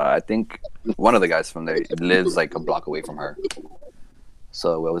 I think one of the guys from there lives like a block away from her.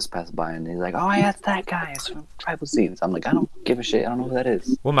 So we always pass by, and he's like, oh yeah, it's that guy. It's from Tribal Seeds. I'm like, I don't give a shit. I don't know who that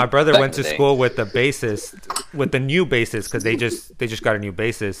is. Well, my brother went to school with the bassist, with the new bassist, because they just got a new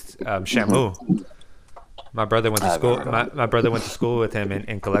bassist, Shamu. My brother went to school. My brother went to school with him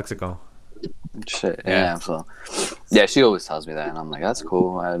in Calexico. Shit, yeah. So, yeah, she always tells me that, and I'm like, that's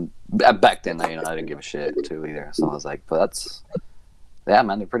cool. Back then, I didn't give a shit too either. So I was like, but that's. Yeah,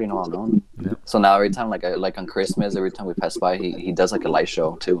 man, they're pretty well known. Yep. So now every time, like on Christmas, every time we pass by, he does like a light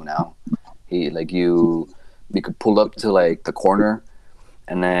show too. Now, he like you could pull up to like the corner,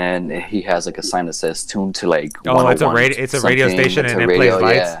 and then he has like a sign that says "Tune to like." Oh, it's a radio station, and it plays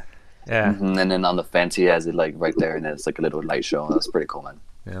lights. Yeah. Mm-hmm. And then on the fence, he has it like right there, and it's like a little light show. That's pretty cool, man.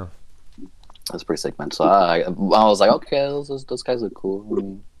 Yeah, that's pretty sick, man. So I was like, okay, those guys look cool. I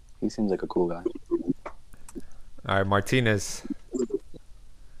mean, he seems like a cool guy. All right, Martinez.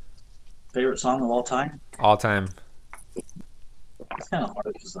 Favorite song of all time? All time. It's kind of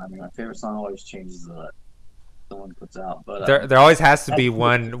hard because my favorite song always changes the one puts out. But there always has to be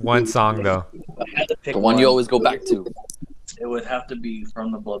one song though. The one you always go back to. It would have to be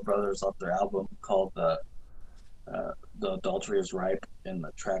from the Blood Brothers off their album called The Adultery is Ripe, and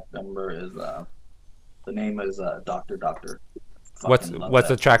the track number is the name is Doctor Doctor. What's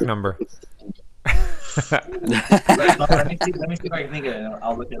the track number? let me see if I can think of it.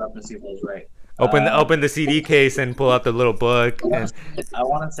 I'll look it up and see if it was right. Open the CD case and pull out the little book. I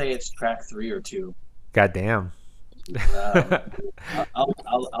want to say it's track 3 or 2. God damn. I'll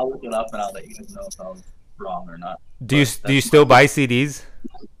look it up and I'll let you know if I was wrong or not. Do you still buy CDs?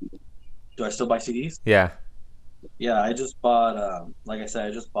 Do I still buy CDs? Yeah. Yeah, I just bought. Like I said,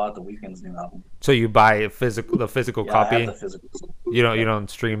 I just bought the Weeknd's new album. So you buy the physical Yeah, I copy. have the physical. You don't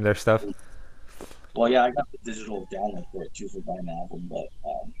stream their stuff. Well, yeah, I got the digital download for it too for buying the album, but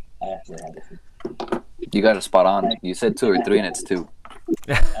I actually have it. You got a spot on. You said 2 or 3, and it's 2.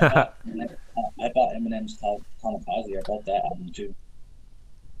 I bought Eminem's Kamikaze. I bought that album too.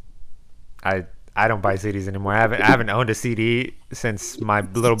 I don't buy CDs anymore. I haven't owned a CD since my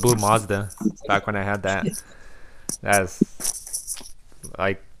little blue Mazda back when I had that. That's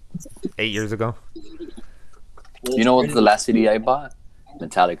like 8 years ago. Well, You know what's it's the last CD I bought?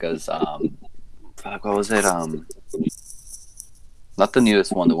 Metallica's fuck, what was it? Not the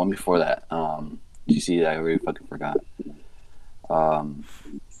newest one, the one before that. Did you see that? I already fucking forgot. Let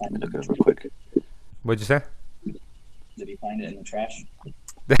me look it up real quick. What'd you say? Did he find it in the trash?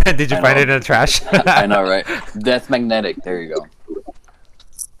 Did you find it in the trash? I know, right? Death Magnetic. There you go.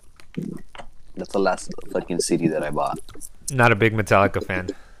 That's the last fucking CD that I bought. Not a big Metallica fan.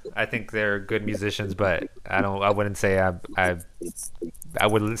 I think they're good musicians, but I wouldn't say I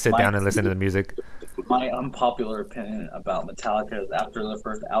would sit down and listen to the music. My unpopular opinion about Metallica is after their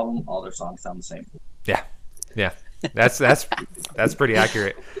first album, all their songs sound the same. Yeah, that's pretty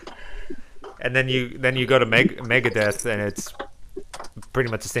accurate. And then you go to Megadeth, and it's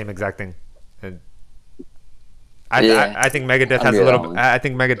pretty much the same exact thing. And I think Megadeth has a little. I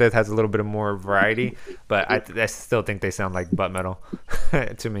think Megadeth has a little bit of more variety, but I still think they sound like butt metal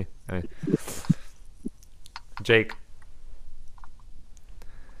to me. I mean, Jake.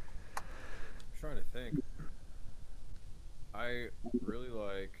 I'm trying to think. I really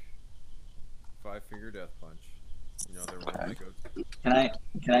like Five Finger Death Punch. You know, they're one of my go-to.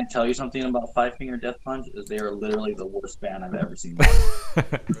 Can I tell you something about Five Finger Death Punch? Is they are literally the worst band I've ever seen.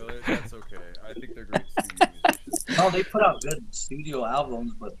 Really? That's okay. I think they're great studio musicians. Oh, they put out good studio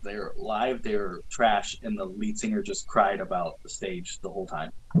albums, but they're live. They're trash, and the lead singer just cried about the stage the whole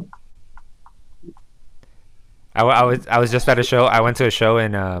time. I was just at a show. I went to a show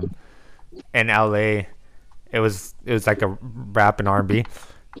in LA. It was like a rap and R&B.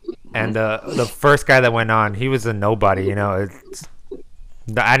 And the first guy that went on, he was a nobody, you know.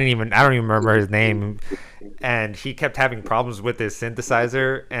 I don't even remember his name, and he kept having problems with his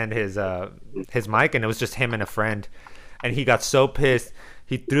synthesizer and his mic, and it was just him and a friend. And he got so pissed,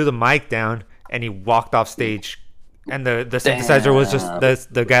 he threw the mic down and he walked off stage. And the synthesizer was just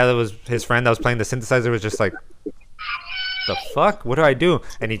the guy that was his friend that was playing the synthesizer was just like, the fuck? What do I do?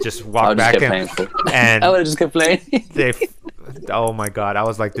 And he just walked back in, and I would have just kept playing. Oh my god! I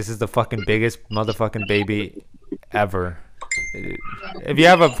was like, this is the fucking biggest motherfucking baby ever. If you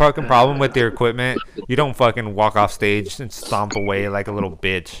have a fucking problem with your equipment, you don't fucking walk off stage and stomp away like a little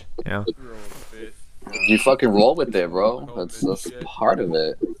bitch. You know? You fucking roll with it, bro. That's part of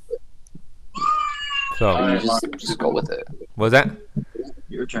it. So You just go with it. what was that?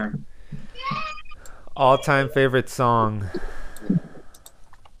 Your turn. All-time favorite song.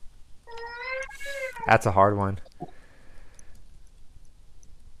 That's a hard one.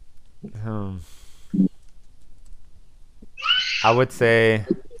 I would say,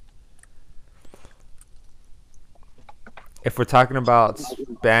 if we're talking about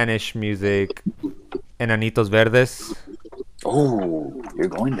Spanish music, Enanitos Verdes, Oh, you're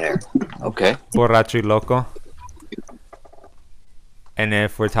going there. Okay. Borracho y Loco. And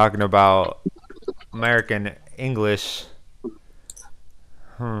if we're talking about American English,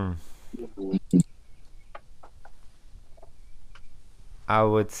 I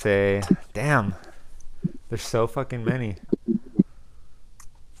would say, damn, there's so fucking many.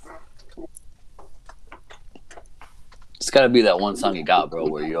 It's gotta be that one song you got, bro,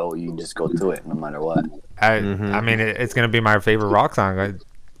 where you just go to it no matter what. I mean, it's gonna be my favorite rock song,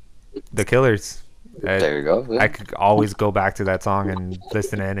 The Killers. There you go. Yeah. I could always go back to that song and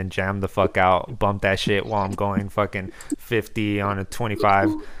listen in and jam the fuck out, bump that shit while I'm going fucking 50 on a 25.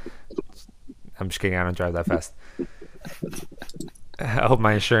 I'm just kidding, I don't drive that fast. I hope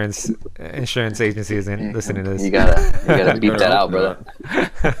my insurance agency isn't listening to this. You gotta beat that out, brother.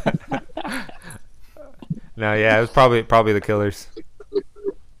 No, yeah, it was probably The Killers.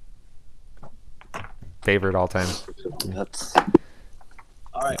 Favorite all time. That's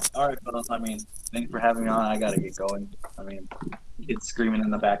All right, fellas. I mean, thanks for having me on. I gotta get going. I mean, kids screaming in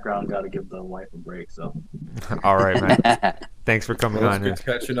the background. Gotta give the wife a break. So. All right, man. Thanks for coming Well, on. it's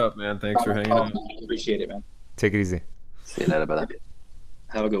good catching up, man. Thanks for hanging out. Appreciate it, man. Take it easy. see you later, brother.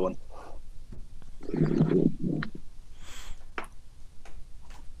 Have a good one.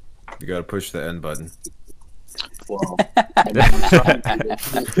 You gotta push the end button. Well,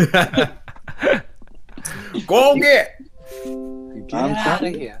 Go get. Get out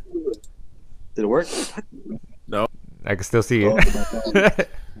of here. did it work? No. I can still see you. Oh my God.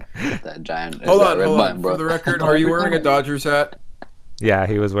 That giant. Hold that on, red hold button, on. bro. For the record, are you wearing a Dodgers hat? Yeah,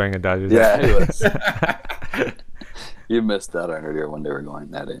 he was wearing a Dodgers. Yeah, hat. he was. You missed that earlier when they were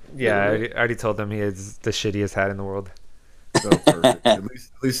going at it. Yeah, I already told him he has the shittiest hat in the world. So perfect. At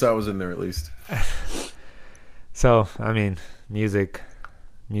least I was in there. At least. So, I mean, music.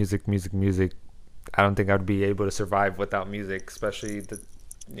 I don't think I'd be able to survive without music, especially the,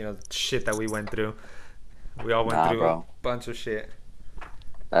 shit that we went through. We all went through a bunch of shit.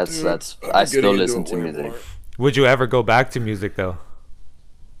 That's. I'm I getting still into listen it to way music. more. Would you ever go back to music though?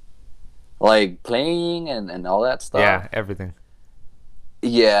 Like playing and all that stuff. Yeah, everything.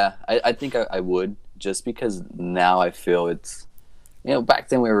 Yeah, I think I would, just because now I feel it's, back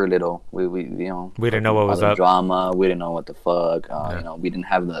then we were little. We We didn't know what all was the up. drama. We didn't know what the fuck. Yeah. We didn't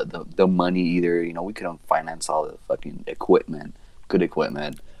have the money either. We couldn't finance all the fucking good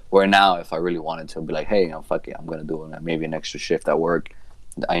equipment. Where now, if I really wanted to, I'd be like, hey, fuck it, I'm gonna do maybe an extra shift at work.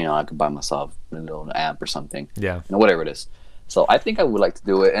 I could buy myself a little amp or something. Yeah. Whatever it is. So I think I would like to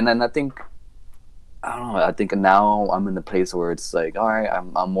do it, and then I don't know. I think now I'm in the place where it's like, all right,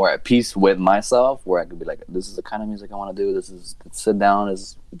 I'm more at peace with myself, where I could be like, this is the kind of music I want to do. This is sit down,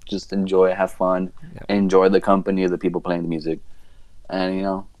 just enjoy, have fun, enjoy the company of the people playing the music,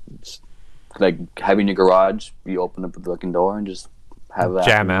 and it's like having your garage. You open up the fucking door and just have that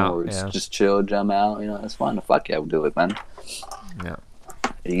Jam out, or yeah. just chill, jam out. It's fun. Fuck yeah, I would do it, man. Yeah.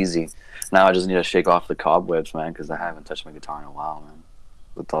 Easy. Now I just need to shake off the cobwebs, man, because I haven't touched my guitar in a while, man.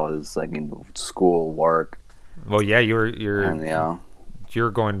 With all this school work, Well, yeah, you're and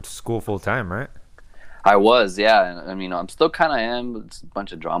you're going to school full time, right? I was, yeah. And I mean, I'm still kind of am. But it's a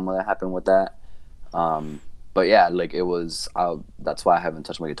bunch of drama that happened with that. But yeah, like it was. That's why I haven't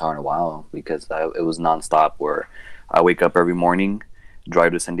touched my guitar in a while, because it was nonstop. Where I wake up every morning,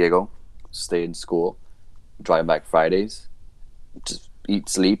 drive to San Diego, stay in school, drive back Fridays, just eat,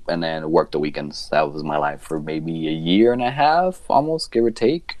 sleep, and then work the weekends. That was my life for maybe a year and a half, almost, give or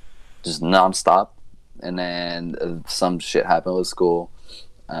take, just nonstop. And then some shit happened with school.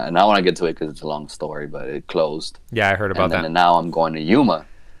 And I want to get to it because it's a long story, but it closed. Yeah, I heard about And that. now I'm going to Yuma.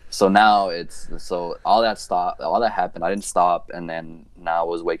 So now all that happened. I didn't stop, and then now I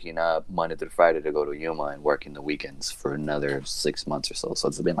was waking up Monday through Friday to go to Yuma and working the weekends for another 6 months or so. So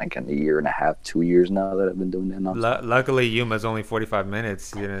it's been like a year and a half, 2 years now that I've been doing that. Luckily, Yuma's only 45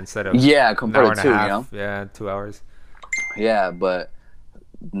 minutes, instead of Compared an hour to and a 2, half. Yeah, 2 hours. Yeah, but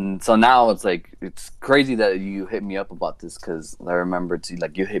so now it's like it's crazy that you hit me up about this, because I remember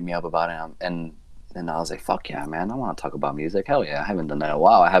you hit me up about it, and I was like, fuck yeah, man, I want to talk about music. Hell yeah, I haven't done that in a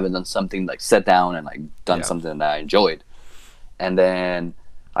while. I haven't done something like sat down and done something that I enjoyed. And then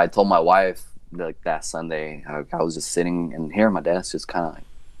I told my wife that Sunday, I was just sitting in here at my desk, just kind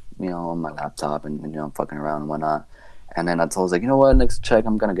of on my laptop, and I'm fucking around and whatnot. And then I told her, you know what, next check,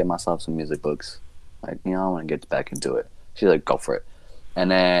 I'm gonna get myself some music books. I want to get back into it. She's like, go for it. And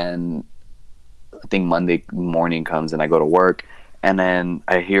then I think Monday morning comes and I go to work, and then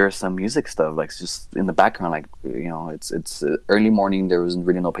I hear some music stuff it's just in the background, it's early morning. There was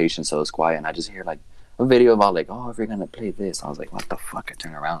really no patient, so it was quiet, and I just hear a video about if you're gonna play this. I was like, what the fuck? I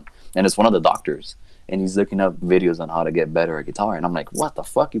turn around, and it's one of the doctors, and he's looking up videos on how to get better at guitar, and I'm like, what the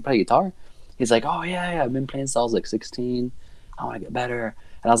fuck? You play guitar? He's like, oh yeah, I've been playing since I was 16. I want to get better.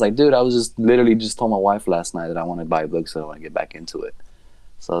 And I was like, dude, I was just literally told my wife last night that I want to buy books, so I want to get back into it.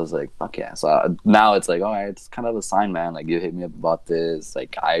 So I was like, fuck yeah. So now it's like, all right, it's kind of a sign, man. You hit me up about this.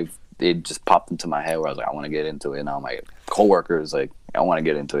 It just popped into my head where I was like, I want to get into it. Now my coworkers, I want to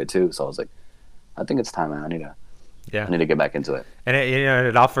get into it too. So I was like, I think it's time, man. I need to get back into it. And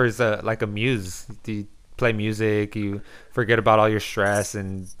it offers a muse. You play music, you forget about all your stress,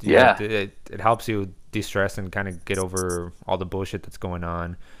 and it helps you de-stress and kind of get over all the bullshit that's going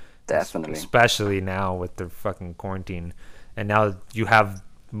on. Definitely. Especially now with the fucking quarantine. And now you have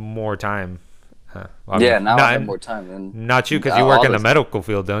more time. Now I have more time. And not you, because you work in the medical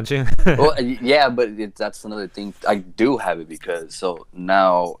field, don't you? Well, yeah, but that's another thing. I do have it because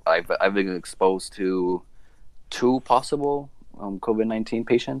now I've been exposed to 2 possible COVID-19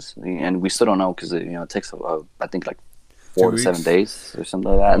 patients, and we still don't know because it takes I think 4 to 7 days or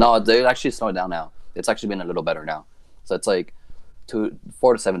something like that. No, they actually slowed down now. It's actually been a little better now. So it's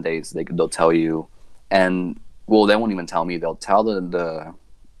 4 to 7 days. They'll tell you, and well, they won't even tell me. They'll tell the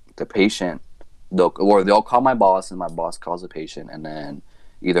patient. They'll call my boss, and my boss calls the patient, and then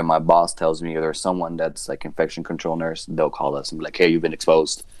either my boss tells me, or there's someone that's infection control nurse. They'll call us and be like, "Hey, you've been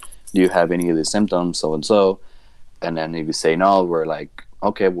exposed. Do you have any of these symptoms? So and so." And then if you say no, we're like,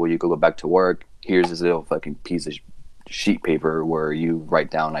 "Okay, well, you could go back to work. Here's this little fucking piece of sheet paper where you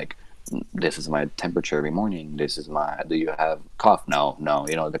write down this is my temperature every morning. This is my, do you have cough? No,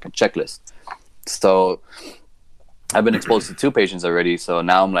 you know, like a checklist. So I've been exposed to 2 patients already. So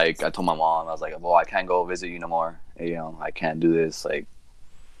now I'm like, I told my mom, I was like, well, I can't go visit you no more. You know, I can't do this. Like,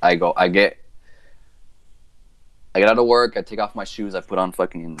 I get out of work, I take off my shoes, I put on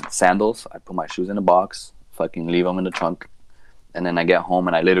fucking sandals, I put my shoes in a box, fucking leave them in the trunk, and then I get home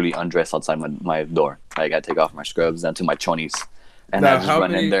and I literally undress outside my door. Like, I take off my scrubs down to my chonies, and Now, I just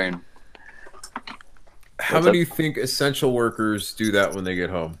run in there. And How What's many do up? you think essential workers do that when they get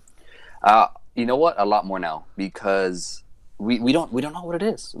home? you know what? A lot more now, because we don't know what it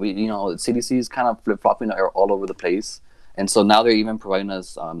is. You know, CDC is kind of flip flopping all over the place, and so now they're even providing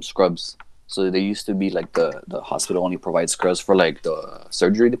us scrubs. So they used to be like the hospital only provides scrubs for like the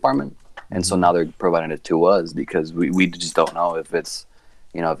surgery department, and so now they're providing it to us because we just don't know if it's,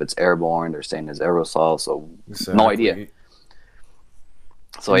 you know, if it's airborne. They're saying it's aerosol, so no idea.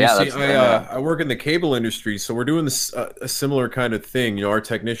 So You yeah, see, that's I work in the cable industry, so we're doing this a similar kind of thing. You know, our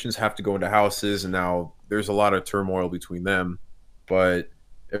technicians have to go into houses, and now there's a lot of turmoil between them, but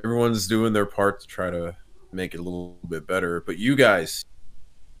everyone's doing their part to try to make it a little bit better. But you guys,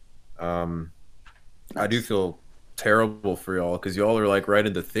 I do feel terrible for y'all because y'all are like right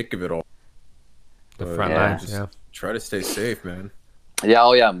in the thick of it all. The But, front Yeah. lines. just Yeah. try to stay safe, man. Yeah,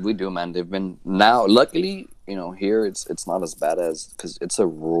 oh yeah, we do, man. They've been now. Luckily, you know, here it's not as bad as, because it's a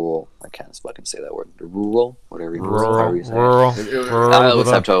rural. I can't fucking say that word. Rural, whatever. However you say it. I always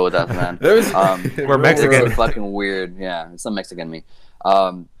have trouble with that, man. There's We're Mexican. It's fucking weird. Yeah, it's a Mexican me.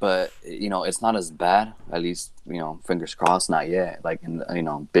 But you know, it's not as bad. At least, you know, fingers crossed, not yet. Like in, you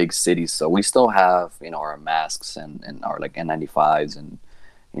know, big cities, so we still have, you know, our masks and our like N95s and,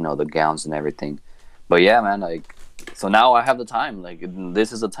 you know, the gowns and everything. But yeah, man, like, so now I have the time. Like,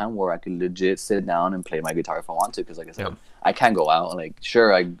 this is a time where I can legit sit down and play my guitar if I want to. Because, like I said, Yeah. I can't go out. Like,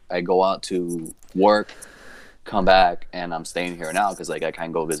 sure, I go out to work, come back, and I'm staying here now because, like, I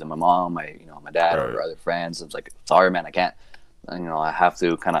can't go visit my mom, my dad, Right. or other friends. It's like, sorry, man, I can't. And, you know, I have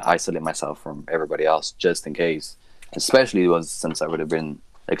to kind of isolate myself from everybody else just in case. Especially since I would have been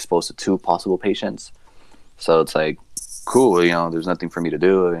exposed to 2 possible patients. So it's like, cool, you know, there's nothing for me to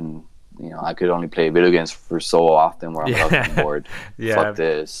do, and, you know, I could only play video games for so often where I'm fucking bored. Yeah. Fuck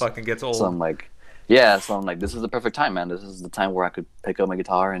this. Fucking gets old. So I'm like, this is the perfect time, man. This is the time where I could pick up my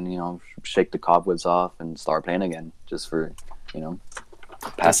guitar and, you know, shake the cobwebs off and start playing again, just for, you know,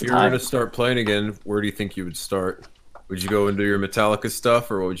 pass If the you were time. to start playing again, where do you think you would start? Would you go into your Metallica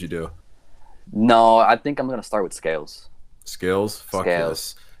stuff, or what would you do? No, I think I'm gonna start with scales. Scales? Fuck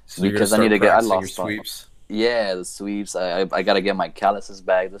Scales. yes. So you're gonna Because I start need to get. I practicing your lost my, sweeps. Yeah, the sweeps. I gotta get my calluses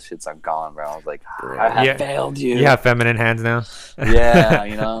back. Those shits are gone, bro. I was like, Bro. I have Yeah. failed you. You have feminine hands now. Yeah,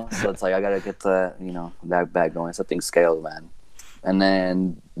 you know. So it's like I gotta get the, you know, that back going. So I think scales, man. And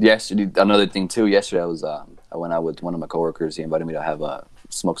then yesterday, another thing too. Yesterday I went out with one of my coworkers. He invited me to have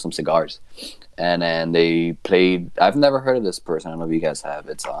smoke some cigars, and then they played. I've never heard of this person. I don't know if you guys have.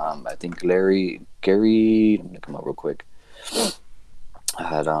 It's I think Gary. Let me come up real quick. I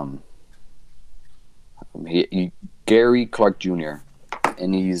had Gary Clark Jr.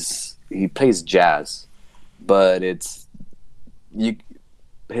 and he plays jazz, but it's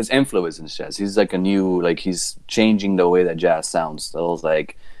his influence in jazz. He's like he's changing the way that jazz sounds. So I was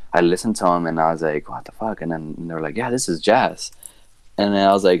like, I listened to him and I was like, what the fuck? And then they were like, yeah, this is jazz. And then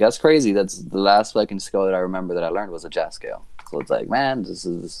I was like, that's crazy. That's the last fucking scale that I remember that I learned was a jazz scale. So it's like, man, this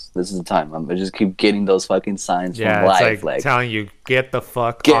is the time. I just keep getting those fucking signs Yeah, from it's life, like telling you, get the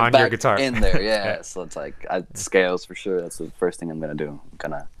fuck get on back your guitar. in there. Yeah. So it's like scales for sure. That's the first thing I'm gonna do. I'm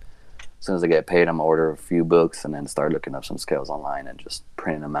gonna, as soon as I get paid, I'm gonna order a few books and then start looking up some scales online and just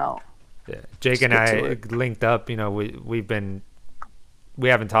printing them out. Yeah. Jake and Stick to I it. linked up. You know, we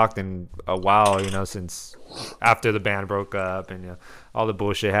haven't talked in a while. You know, since after the band broke up and, you know, all the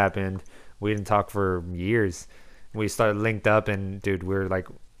bullshit happened. We didn't talk for years. We started linked up, and dude,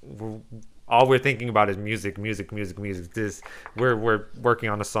 all we're thinking about is music. This we're working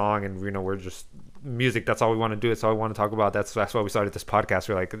on a song, and, you know, we're just music. That's all we want to do. That's all we want to talk about. That's why we started this podcast.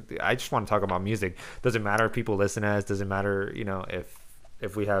 We're like, I just want to talk about music. Doesn't matter if people listen to us. Doesn't matter, you know,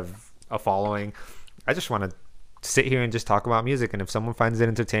 if we have a following. I just want to sit here and just talk about music. And if someone finds it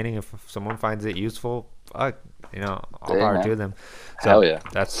entertaining, if someone finds it useful, fuck, you know, all Yeah, power man. to them. So Hell yeah.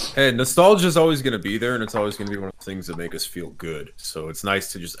 that's Hey, nostalgia is always going to be there, and it's always going to be one of the things that make us feel good. So it's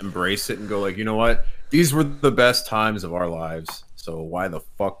nice to just embrace it and go like, you know what? These were the best times of our lives. So why the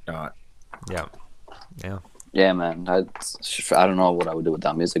fuck not? yeah. Yeah, man. I don't know what I would do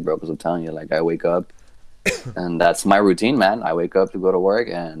without music, bro. Because I'm telling you, like, I wake up, and that's my routine, man. I wake up to go to work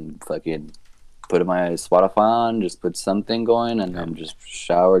and fucking put my Spotify on, just put something going, and then just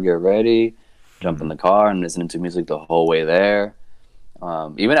shower, get ready, jump in the car, and listening to music the whole way there.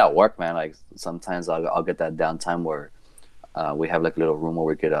 Even at work, man, like sometimes I'll get that downtime where we have like a little room where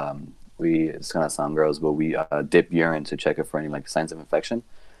we could it's gonna sound gross, but we dip urine to check it for any like signs of infection,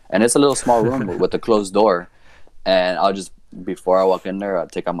 and it's a little small room with a closed door, and I'll just before I walk in there, I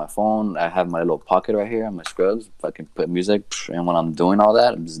take out my phone. I have my little pocket right here on my scrubs. Fucking put music, and when I'm doing all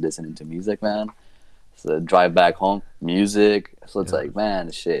that, I'm just listening to music, man. So drive back home, music. So it's like,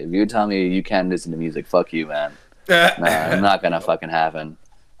 man, shit. If you tell me you can't listen to music, fuck you, man. Nah, it's not gonna fucking happen.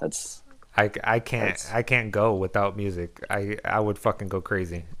 That's I can't go without music. I would fucking go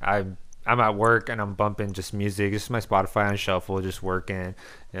crazy. I'm at work and I'm bumping just music, just my Spotify on shuffle, just working.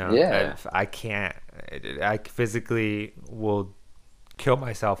 You know, Yeah. I can't. I physically will kill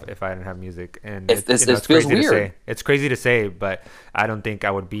myself if I didn't have music. And It it's feels crazy to weird. say. It's crazy to say, but I don't think I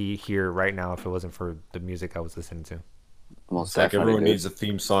would be here right now if it wasn't for the music I was listening to. most It's like definitely, everyone dude. needs a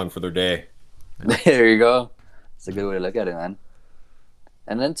theme song for their day. There you go. It's a good way to look at it, man.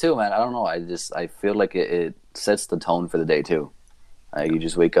 And then too, man, I don't know. I feel like it sets the tone for the day too. You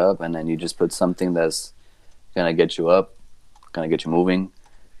just wake up and then you just put something that's gonna get you up, gonna get you moving,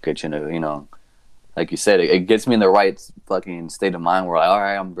 get you in a, like you said, it gets me in the right fucking state of mind where all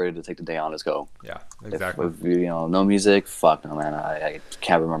right, I'm ready to take the day on. Let's go. Yeah, exactly. If no music, fuck no, man. I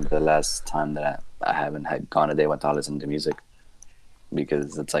can't remember the last time that I haven't had gone a day without listening to music,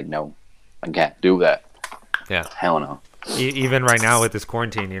 because it's like, no, I can't do that. Yeah. Hell no. Even right now with this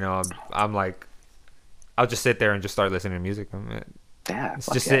quarantine, I'm like, I'll just sit there and just start listening to music. Yeah, It's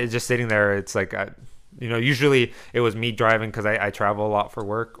fuck just yeah. just sitting there. It's like, usually it was me driving because I travel a lot for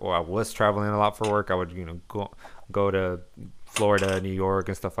work, or I was traveling a lot for work. I would, go to Florida, New York,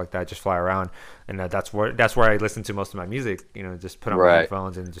 and stuff like that, just fly around, and that's where I listen to most of my music. Just put on my Right.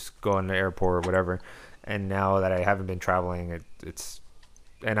 headphones and just go in the airport or whatever. And now that I haven't been traveling,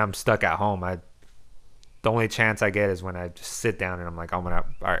 and I'm stuck at home. The only chance I get is when I just sit down and I'm like, all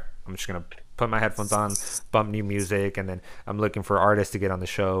right, I'm just gonna put my headphones on, bump new music, and then I'm looking for artists to get on the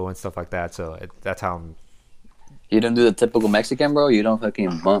show and stuff like that. So that's how I'm. You don't do the typical Mexican, bro. You don't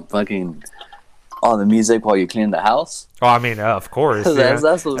fucking bump fucking all the music while you clean the house. Oh, I mean, of course.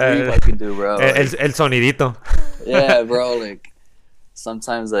 That's what we fucking do, bro. El sonidito. Yeah, bro. Like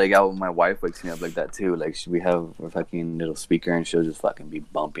sometimes, like my wife wakes me up like that too. Like we have a fucking little speaker, and she'll just fucking be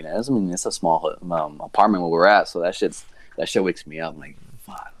bumping it. I mean, it's a small apartment where we're at, so that shit wakes me up. I'm like,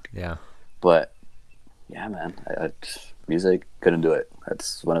 fuck. Yeah. But yeah, man, music couldn't do it.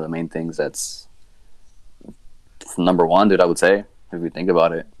 That's one of the main things. That's number one, dude. I would say, if you think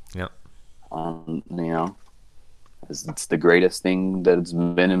about it. Yeah. It's the greatest thing that's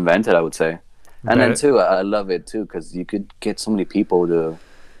been invented, I would say. And then too, I love it too because you could get so many people to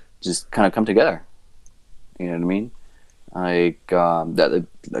just kind of come together. You know what I mean? Like that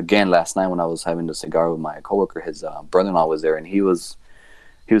again last night when I was having the cigar with my coworker, his brother-in-law was there, and he was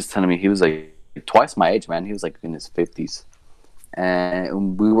telling me he was like twice my age, man. He was like in his 50s,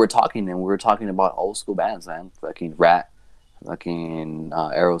 and we were talking about old school bands, man. Fucking Rat, fucking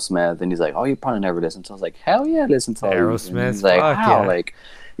Aerosmith, and he's like, "Oh, you probably never listened to." I was like, "Hell yeah, I listen to all these." And Aerosmith. he's like, fuck "How?" yeah. Like,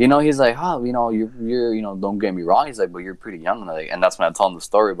 he's like, "Oh, you're don't get me wrong." He's like, "But you're pretty young." And that's when I told him the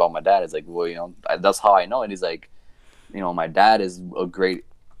story about my dad. It's like, well, that's how I know. And he's like, my dad is a great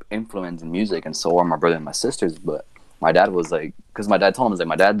influence in music, and so are my brother and my sisters. But my dad was like, because my dad told him, he's like,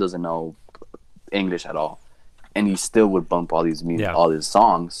 my dad doesn't know English at all, and he still would bump all these all these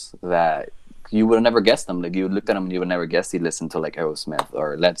songs that you would have never guessed them. Like you would look at him and you would never guess he listened to like Aerosmith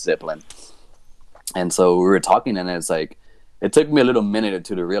or Led Zeppelin. And so we were talking, and it's like, it took me a little minute or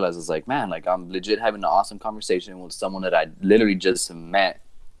two to realize, it's like, man, like I'm legit having an awesome conversation with someone that I literally just met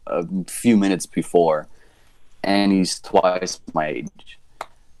a few minutes before, and he's twice my age.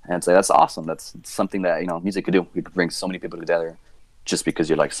 And it's like, that's awesome. That's something that, music could do. We could bring so many people together just because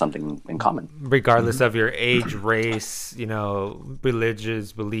you like something in common. Regardless of your age, race,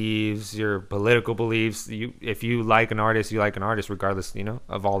 religious beliefs, your political beliefs, if you like an artist, you like an artist, regardless,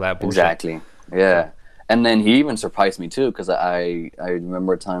 of all that bullshit. Exactly. Yeah. And then he even surprised me too, because I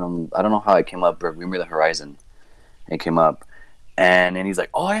remember telling him, I don't know how it came up, but Bring Me the Horizon. It came up. And then he's like,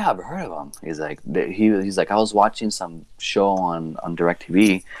 "Oh yeah, I've heard of him." He's like, he's like, I was watching some show on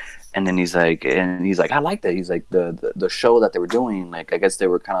DirecTV, and then he's like, I liked it. He's like, the show that they were doing, like I guess they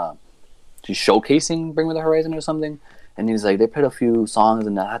were kind of just showcasing Bring Me the Horizon or something. And he's like, they played a few songs,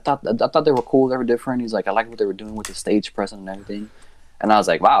 and I thought they were cool. They were different. He's like, I liked what they were doing with the stage presence and everything. And I was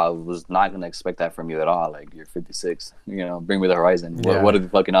like, wow, I was not gonna expect that from you at all. Like, you're 56, Bring Me the Horizon. Yeah. What are the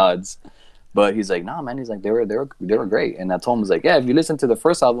fucking odds? But he's like, nah, man. He's like, they were great. And I told him, I was like, yeah, if you listened to the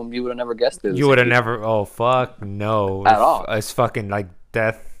first album, you would have never guessed it. You would have never. Oh fuck no. At all. It's fucking like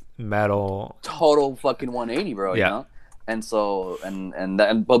death metal. Total fucking 180, bro. Yeah. You know. And so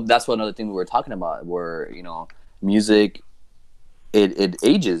but that's what another thing we were talking about, where music, it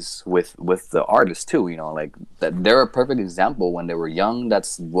ages with the artist too. Like that, they're a perfect example. When they were young,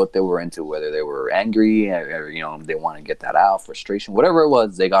 that's what they were into. Whether they were angry or they want to get that out, frustration, whatever it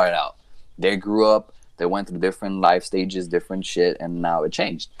was, they got it out. They grew up, they went through different life stages, different shit, and now it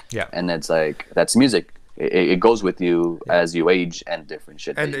changed. Yeah. And it's like, that's music. It goes with you as you age, and different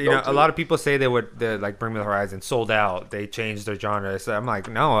shit. And a lot of people say they like Bring Me the Horizon sold out. They changed their genre. So I'm like,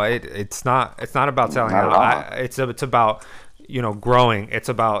 no, it's not. It's not about selling out. It's about growing. It's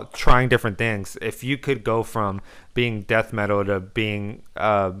about trying different things. If you could go from being death metal to being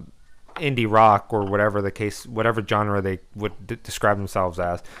indie rock or whatever the case, whatever genre they would describe themselves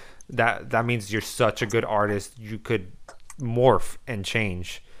as, that means you're such a good artist. You could morph and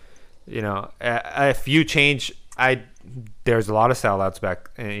change. If you change, there's a lot of sellouts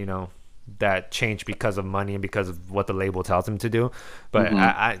back, that change because of money and because of what the label tells them to do. But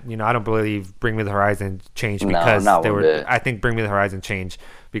I don't believe Bring Me the Horizon changed because they were. I think Bring Me the Horizon changed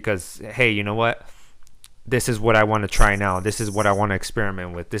because, hey, you know what? This is what I want to try now. This is what I want to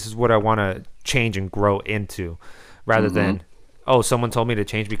experiment with. This is what I want to change and grow into, rather than, oh, someone told me to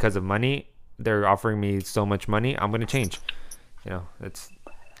change because of money. They're offering me so much money. I'm going to change. It's.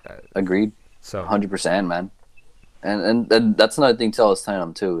 Agreed. So 100%, man. And that's another thing I was telling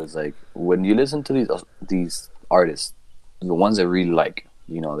them too, is like, when you listen to these artists, the ones that really like,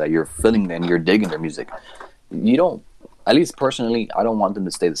 that you're feeling and you're digging their music, you don't, at least personally, I don't want them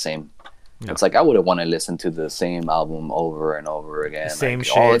to stay the same. No. It's like, I wouldn't want to listen to the same album over and over again. Same like,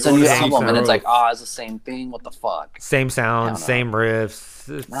 shit. Oh, it's a new album, and it's like, it's the same thing. What the fuck? Same sound, same riffs,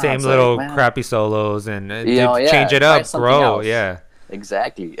 same little crappy solos, and change it up, grow. Else. Yeah.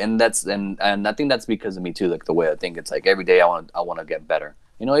 Exactly, and I think that's because of me too. Like the way I think, it's like every day I want to get better.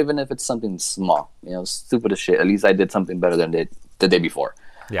 Even if it's something small, stupid as shit. At least I did something better than the day before.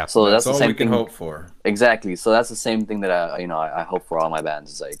 Yeah. So that's the all same we can thing. hope for. Exactly. So that's the same thing that I hope for all my bands.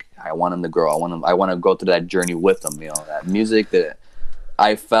 It's like, I want them to grow. I want to go through that journey with them. That music that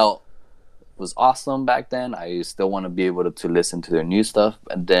I felt was awesome back then. I still want to be able to listen to their new stuff.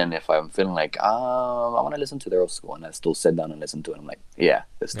 And then if I'm feeling like, I want to listen to their old school, and I still sit down and listen to it, I'm like, yeah,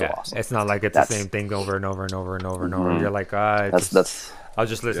 it's still awesome. It's not like it's the same thing over and over and over and over and over. You're like, I'll just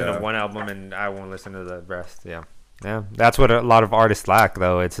listen to one album and I won't listen to the rest. Yeah. That's what a lot of artists lack,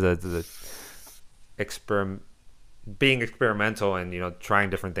 though. It's the being experimental and trying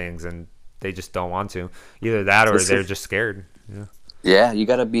different things, and they just don't want to. Either that or they're just scared. Yeah, you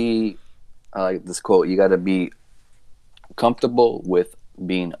gotta be. I like this quote. You gotta be comfortable with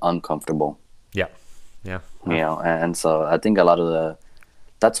being uncomfortable. Yeah. And so I think a lot of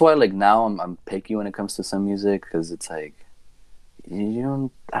that's why, like, now I'm picky when it comes to some music, because it's like, I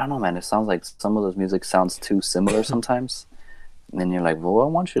don't know, man. It sounds like some of those music sounds too similar sometimes, and then you're like, well, I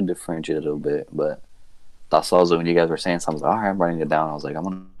want you to differentiate a little bit. But that's also when you guys were saying something. All right, I'm writing it down. I was like, I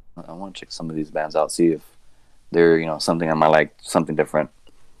want to check some of these bands out, see if they're something I might like, something different.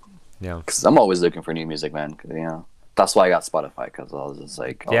 Yeah, because I'm always looking for new music, man. That's why I got Spotify, because I was just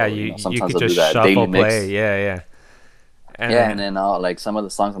like, you could just shuffle play, and then like some of the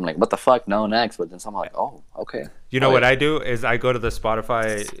songs I'm like, what the fuck, no, next. But then some I'm like, oh, okay. What I do is I go to the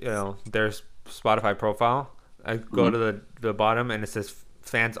Spotify, their Spotify profile. I go to the bottom, and it says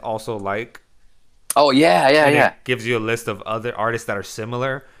fans also like. Oh yeah. It gives you a list of other artists that are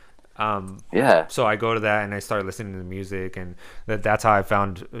similar. So I go to that and I start listening to the music, and that's how I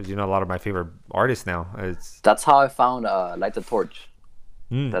found a lot of my favorite artists now. That's how I found Light the Torch.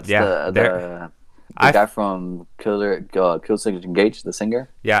 That's the guy from Killswitch Engage, the singer.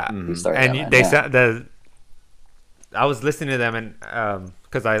 Yeah, I was listening to them, and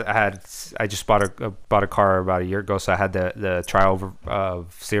because I just bought a car about a year ago, so I had the trial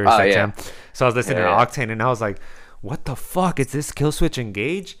of Sirius XM. So I was listening to Octane, and I was like, what the fuck is this, Killswitch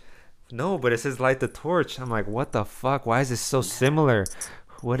Engage? No, but it says Light the Torch. I'm like, what the fuck? Why is this so similar?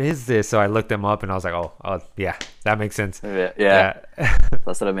 What is this? So I looked them up, and I was like, oh yeah, that makes sense. Yeah.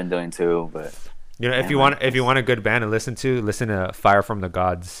 That's what I've been doing too. But if you want a good band to listen to Fire from the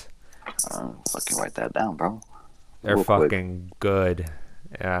Gods. Fucking write that down, bro. They're fucking good.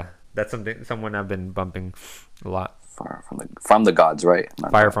 Yeah, that's someone I've been bumping a lot. Fire from the Gods, right?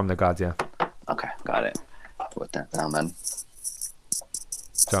 Fire from the Gods, yeah. Okay, got it. Put that down, man.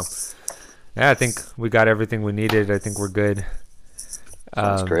 So, yeah, I think we got everything we needed. I think we're good.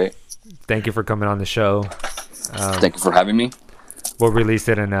 That's great. Thank you for coming on the show. Thank you for having me. We'll release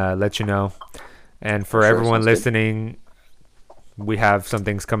it and let you know. And for Sure, everyone sounds good. listening, we have some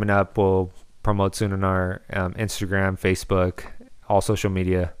things coming up. We'll promote soon on our Instagram, Facebook, all social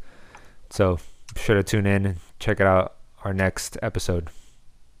media. So be sure to tune in and check it out our next episode.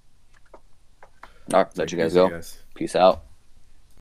 All right, let you guys Easy, go. Peace out.